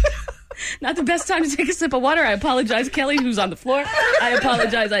the best time to take a sip of water. I apologize, Kelly, who's on the floor. I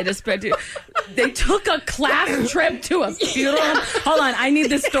apologize. I just spread you. They took a class trip to a funeral. Hold on. I need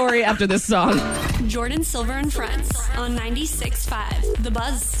this story after this song. Jordan Silver and Friends on 96.5 The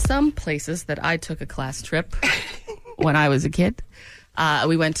Buzz. Some places that I took a class trip when I was a kid.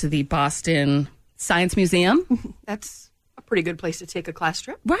 We went to the Boston Science Museum. That's a pretty good place to take a class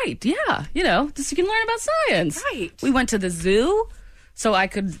trip. Right. Yeah. Just you can learn about science. Right. We went to the zoo so I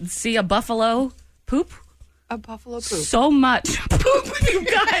could see a buffalo poop. A buffalo poop. So much poop, you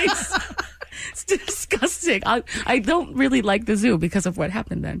guys. It's disgusting. I don't really like the zoo because of what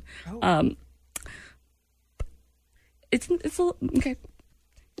happened then. Oh. It's okay.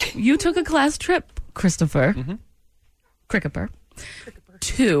 You took a class trip, Christopher, Crickaper,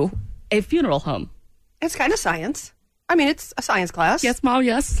 to a funeral home. It's kind of science. I mean, it's a science class. Yes, Mom,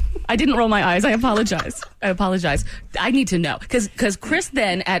 yes. I didn't roll my eyes. I apologize. I need to know. Because Chris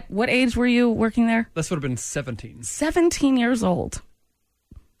then, at what age were you working there? This would have been 17. 17 years old.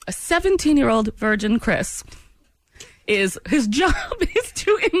 A 17-year-old virgin Chris his job is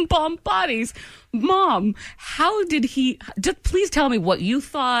to embalm bodies. Mom, how did he... Just please tell me what you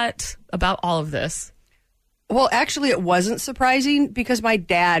thought about all of this. Well, actually, it wasn't surprising because my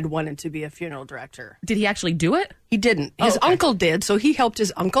dad wanted to be a funeral director. Did he actually do it? He didn't. His uncle did, so he helped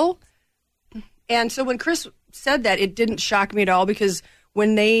his uncle. And so when Chris said that, it didn't shock me at all because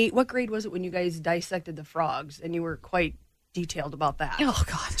what grade was it when you guys dissected the frogs? And you were quite detailed about that. Oh,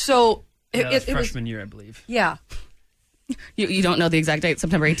 God. So Yeah, it was freshman year, I believe. Yeah. You don't know the exact date,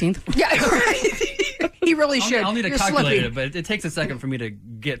 September 18th? Yeah, right. He really should. I'll need to You're calculate slipping. it, but it takes a second for me to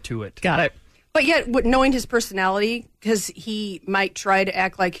get to it. Got it. But yet, knowing his personality, because he might try to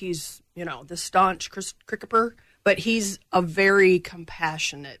act like he's, the staunch cricketer, but he's a very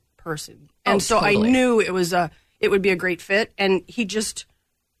compassionate person. And so totally. I knew it would be a great fit, and he just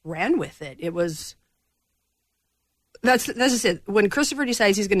ran with it. It was... That's just it. When Christopher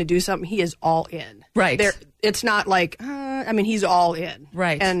decides he's going to do something, he is all in. Right. It's not like, he's all in.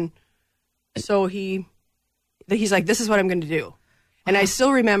 Right. And so he's like, this is what I'm going to do. And I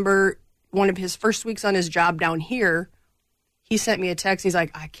still remember one of his first weeks on his job down here, he sent me a text. He's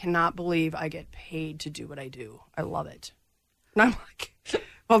like, I cannot believe I get paid to do what I do. I love it. And I'm like,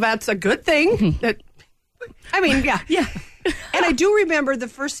 well, that's a good thing. Yeah. Yeah. And I do remember the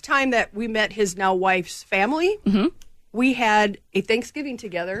first time that we met his now wife's family. Mm-hmm. We had a Thanksgiving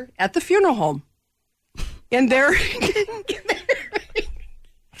together at the funeral home. And I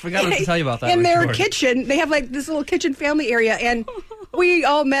forgot to tell you about that. In their kitchen, they have like this little kitchen family area. And we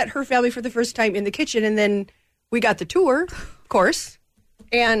all met her family for the first time in the kitchen. And then we got the tour, of course.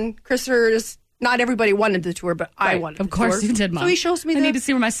 And Christopher, not everybody wanted the tour, but I wanted the tour. Of course you did, Mom. So he shows me I need to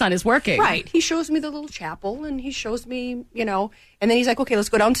see where my son is working. Right. He shows me the little chapel and he shows me, and then he's like, okay, let's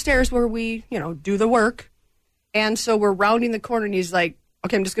go downstairs where we, do the work. And so we're rounding the corner and he's like,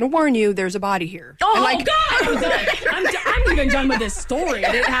 okay, I'm just going to warn you, there's a body here. Oh, and like, God! I'm done. I'm even done with this story.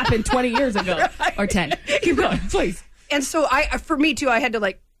 It happened 20 years ago. Right. Or 10. Keep going, please. And so for me too, I had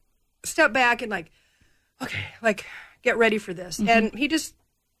to step back and get ready for this. Mm-hmm.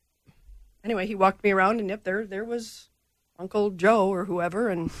 And he walked me around and yep, there was Uncle Joe or whoever.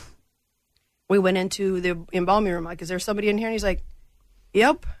 And we went into the embalming room. Like, is there somebody in here? And he's like,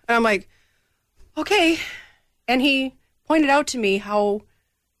 yep. And I'm like, okay. And he pointed out to me how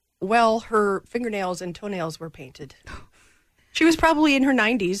well her fingernails and toenails were painted. She was probably in her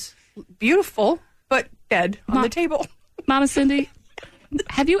 90s, beautiful, but dead on the table. Mama Cindy,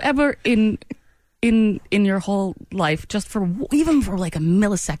 have you ever in your whole life, even for like a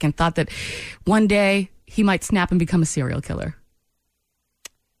millisecond, thought that one day he might snap and become a serial killer?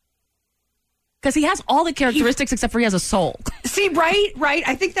 Because he has all the characteristics except for he has a soul. See, right?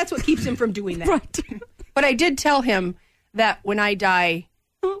 I think that's what keeps him from doing that. Right. But I did tell him that when I die,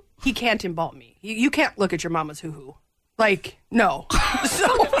 he can't embalm me. You can't look at your mama's hoo-hoo. Like, no.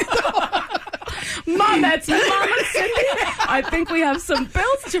 Mom, that's Mama Cindy. I think we have some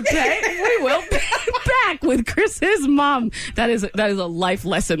bills to pay. We will be back with Chris's mom. That is a life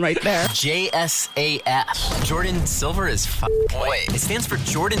lesson right there. JSAF. Jordan Silver is Wait, it stands for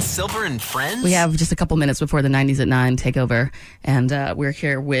Jordan Silver and Friends? We have just a couple minutes before the 90s at 9 take over. And we're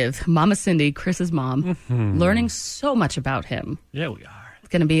here with Mama Cindy, Chris's mom, learning so much about him. Yeah, we are. It's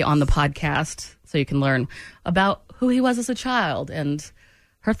going to be on the podcast so you can learn about who he was as a child and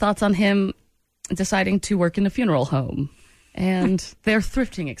her thoughts on him deciding to work in a funeral home and their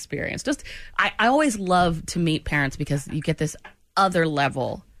thrifting experience. I always love to meet parents because you get this other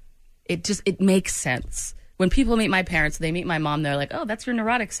level. It makes sense. When people meet my parents, they meet my mom, they're like, oh, that's your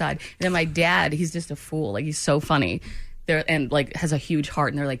neurotic side. And then my dad, he's just a fool. Like, he's so funny. And like has a huge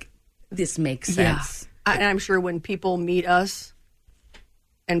heart, and they're like, this makes sense. Yeah. And I'm sure when people meet us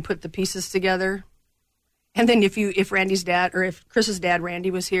and put the pieces together, and then if Randy's dad, or if Chris's dad,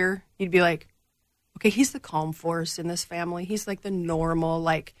 Randy, was here, you'd be like, okay, he's the calm force in this family. He's like the normal,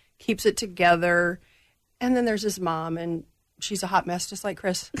 keeps it together. And then there's his mom, and she's a hot mess just like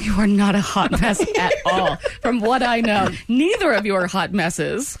Chris. You are not a hot mess at all. From what I know, neither of you are hot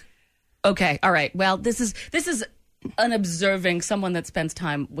messes. Okay, all right. Well, this is an observing someone that spends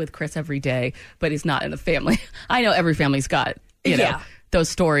time with Chris every day, but he's not in the family. I know every family's got, those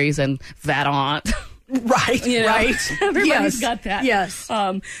stories and that aunt. Right, right. Everybody's got that. Yes.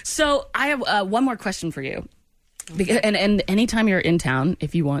 So I have one more question for you. And anytime you're in town,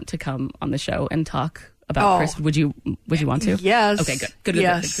 if you want to come on the show and talk about Chris, would you want to? Yes. Okay, good.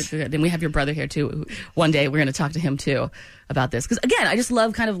 Good. And we have your brother here too. One day we're going to talk to him too about this. Because again, I just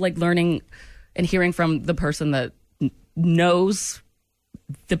love kind of learning and hearing from the person that knows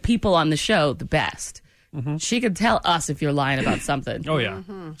the people on the show the best. Mm-hmm. She can tell us if you're lying about something. Oh, yeah.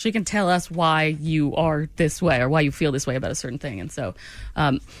 Mm-hmm. She can tell us why you are this way or why you feel this way about a certain thing. And so,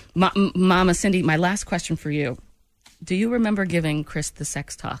 Mama Cindy, my last question for you. Do you remember giving Chris the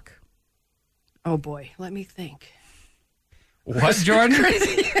sex talk? Oh, boy. Let me think. What, Jordan?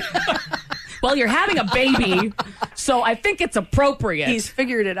 Well, you're having a baby, so I think it's appropriate. He's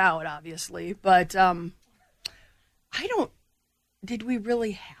figured it out, obviously. But did we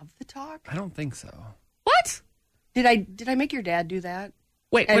really have the talk? I don't think so. What? Did I make your dad do that?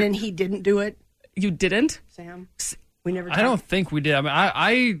 Wait, and then he didn't do it? You didn't? Sam? We never I don't think we did. I mean,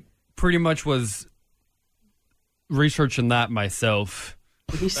 I pretty much was researching that myself.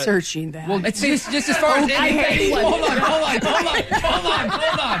 Researching that. Well, it's just as far as anything.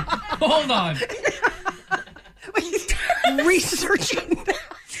 Hold on. Researching that.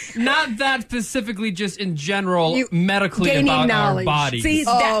 Not that specifically, just in general, medically gaining about knowledge. our bodies. See,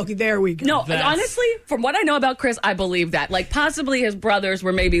 there we go. No, honestly, from what I know about Chris, I believe that. Like, possibly his brothers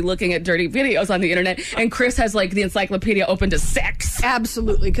were maybe looking at dirty videos on the internet, and Chris has, like, the encyclopedia open to sex.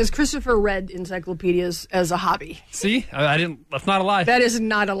 Absolutely, because Christopher read encyclopedias as a hobby. See? I didn't. That's not a lie. That is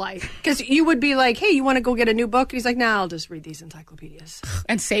not a lie. Because you would be like, hey, you want to go get a new book? And he's like, nah, I'll just read these encyclopedias.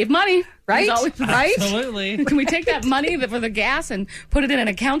 And save money. Right? Right? Absolutely. Can we take that money for the gas and put it in an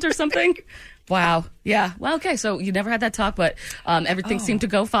account or something? Wow. Yeah. Well, okay. So you never had that talk, but everything seemed to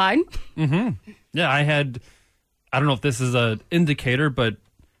go fine. Mm-hmm. Yeah, I don't know if this is an indicator, but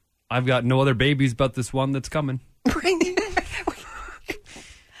I've got no other babies but this one that's coming.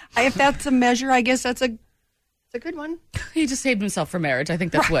 If that's a measure, I guess that's a good one. He just saved himself for marriage. I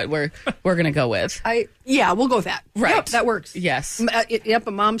think that's what we're going to go with. We'll go with that. Right. Yep, that works. Yes. Yep,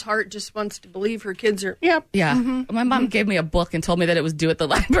 a mom's heart just wants to believe her kids are. Yep. Yeah. Mm-hmm. My mom gave me a book and told me that it was due at the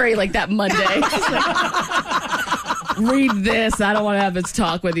library like that Monday. Read this. I don't want to have this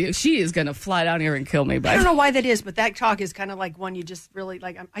talk with you. She is going to fly down here and kill me. I don't know why that is, but that talk is kind of like one you just really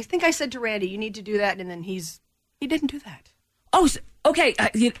like. I think I said to Randy, you need to do that, and then he didn't do that. Oh, okay.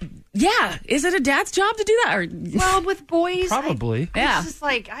 Yeah. Is it a dad's job to do that? Or well, with boys, probably. It's just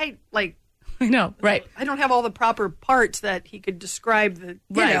like I know, right? I don't have all the proper parts that he could describe the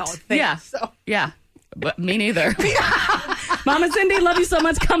thing. Yeah. So. Yeah. But me neither. Mama Cindy, love you so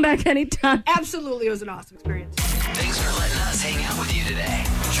much. Come back anytime. Absolutely, it was an awesome experience. Thanks for letting us hang out with you today.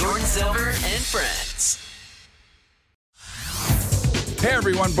 Jordan Silver and friends. Hey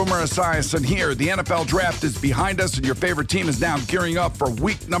everyone, Boomer Esiason here. The NFL draft is behind us and your favorite team is now gearing up for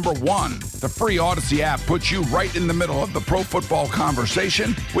week number 1. The free Odyssey app puts you right in the middle of the pro football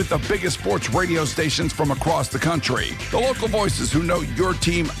conversation with the biggest sports radio stations from across the country. The local voices who know your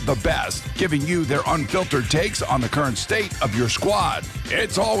team the best, giving you their unfiltered takes on the current state of your squad.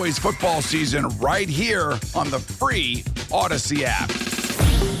 It's always football season right here on the free Odyssey app.